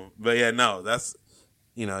 But yeah, no, that's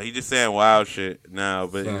he just saying wild shit now.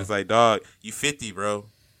 But it's like, dog, you 50, bro.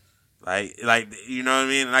 Like you know what I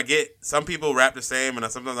mean? And I get some people rap the same,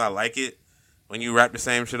 and sometimes I like it when you rap the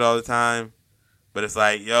same shit all the time. But it's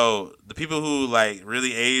like, yo, the people who like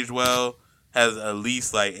really age well has at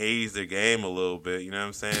least like aged their game a little bit. You know what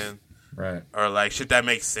I'm saying? Right. Or like shit that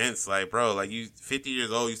makes sense. Like, bro, like you 50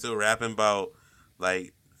 years old, you still rapping about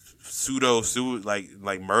like pseudo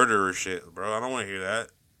like murder or shit, bro. I don't want to hear that.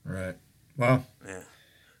 Right. Well. Yeah.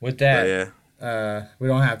 With that, we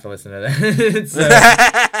don't have to listen to that.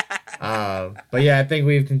 But yeah, I think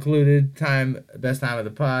we've concluded best time of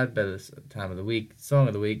the pod, best time of the week, song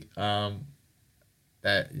of the week. Time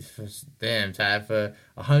for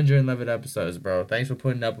 111 episodes, bro. Thanks for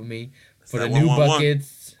putting up with me. For the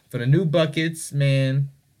new buckets, man.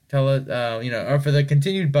 Tell us, or for the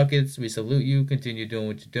continued buckets, we salute you. Continue doing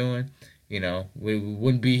what you're doing. We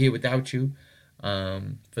wouldn't be here without you. For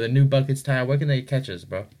the new buckets, Ty, where can they catch us,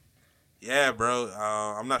 bro? Yeah, bro.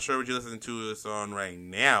 I'm not sure what you're listening to us on right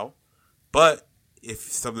now, but if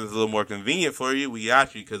something's a little more convenient for you, we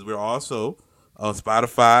got you, because we're also on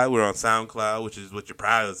Spotify. We're on SoundCloud, which is what you're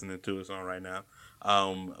probably listening to us on right now.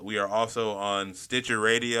 We are also on Stitcher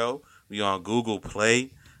Radio. We on Google Play.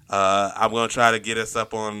 I'm going to try to get us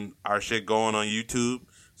up on our shit going on YouTube.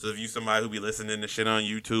 So if you somebody who be listening to shit on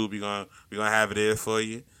YouTube, we're gonna have it there for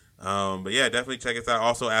you. But yeah, definitely check us out.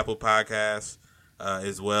 Also Apple Podcasts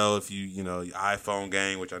as well, if you iPhone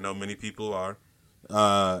gang, which I know many people are.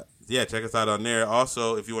 Yeah, check us out on there.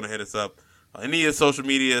 Also, if you want to hit us up on any of the social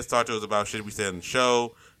medias, talk to us about shit we said in the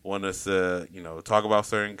show, want us to talk about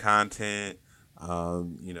certain content,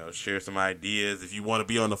 share some ideas. If you want to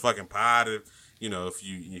be on the fucking pod, if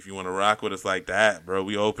you want to rock with us like that, bro,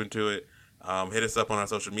 we open to it. Hit us up on our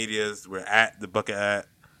social medias. We're at the Bucket Hat,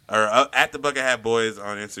 or at the Bucket Hat Boys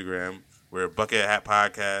on Instagram. We're Bucket Hat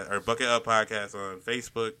Podcast, or Bucket Up Podcast on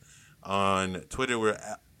Facebook. On Twitter, we're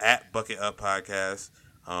at Bucket Up Podcast.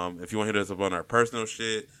 If you want to hit us up on our personal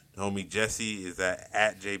shit, the homie Jesse is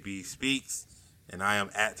at JB Speaks, and I am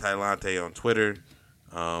at Tylante on Twitter.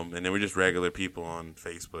 And then we're just regular people on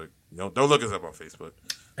Facebook. Don't look us up on Facebook.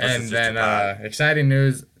 And then exciting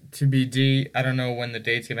news, TBD. I don't know when the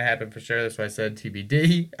date's going to happen for sure. That's why I said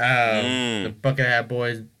TBD. The Bucket Hat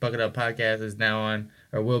Boys Bucket Up Podcast is now on,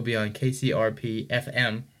 or will be on KCRP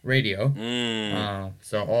FM radio.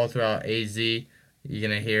 So all throughout AZ, you're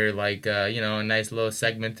going to hear a nice little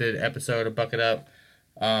segmented episode of Bucket Up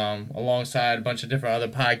alongside a bunch of different other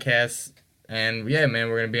podcasts. And yeah, man,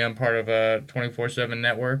 we're going to be on part of a 24/7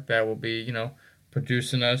 network that will be,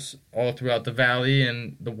 producing us all throughout the valley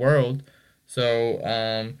and the world. So,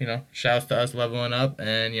 shouts to us leveling up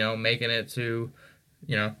and, making it to,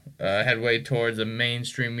 headway towards a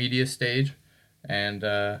mainstream media stage. And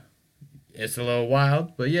it's a little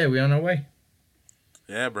wild, but yeah, we on our way.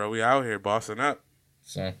 Yeah, bro, we out here bossing up.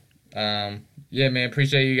 So, yeah, man,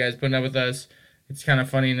 appreciate you guys putting up with us. It's kind of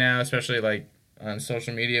funny now, especially on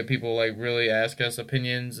social media, people really ask us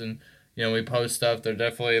opinions, and we post stuff. They're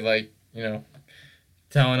definitely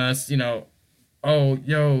telling us,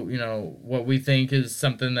 what we think is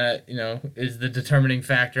something that, is the determining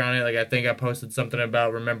factor on it. I think I posted something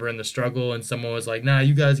about remembering the struggle, and someone was like, nah,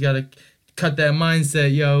 you guys got to cut that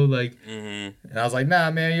mindset, yo. And I was like,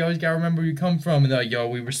 nah, man, you always got to remember where you come from. And they're like, yo,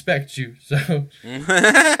 we respect you. So. You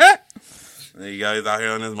guys out here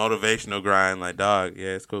on this motivational grind, dog.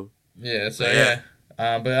 Yeah, it's cool. Yeah, so yeah.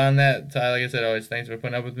 But on that, Ty, like I said, always thanks for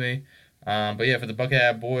putting up with me. But yeah, for the Bucket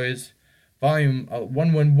Hat Boys, volume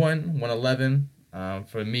 111,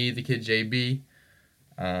 for me, the kid JB.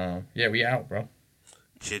 Yeah, we out, bro.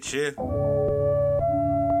 Chit.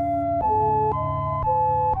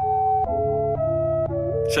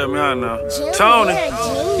 Check me out now. Tony.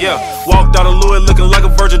 Yeah, walked out of Louis looking like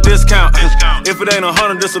a virgin discount. If it ain't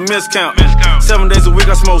 100, it's a miscount. 7 days a week,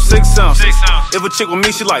 I smoke 6 ounces. If a chick with me,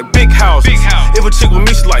 she like big houses. If a chick with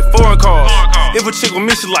me, she like foreign cars. If a chick with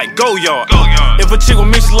me, she like go yard. If a chick with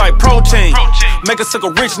me, she like protein. Make her suck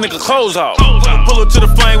a rich nigga clothes off. Pull her to the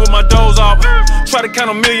flame with my doze off. Try to count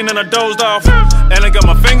a million and I dozed off. And I got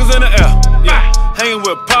my fingers in the air. Yeah, hanging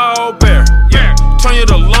with Paul Bear. Yeah, turn you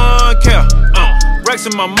to lawn care. Rex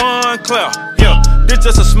in my Montclair. Yeah, this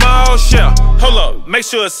just a small shell. Hold up, make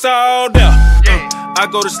sure it's all there. I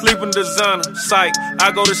go to sleep in designer. Psych,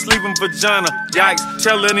 I go to sleep in vagina. Yikes,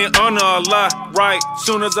 tell any honor a lie. Right,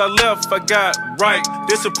 soon as I left, I got right.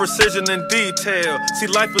 This a precision and detail. See,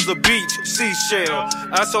 life is a beach, seashell.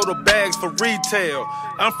 I sold the bags for retail.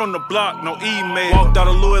 I'm from the block, no email. Walked out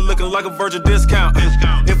of Louis looking like a virgin discount.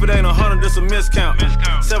 If it ain't 100, it's a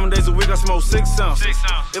miscount. 7 days a week, I smoke 6 ounces.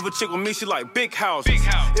 If a chick with me, she like big houses.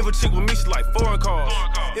 If a chick with me, she like foreign cars.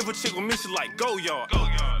 If a chick with me, she like go yard.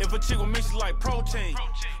 If a chick with me, she like protein.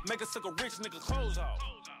 Make a suck a rich nigga clothes off.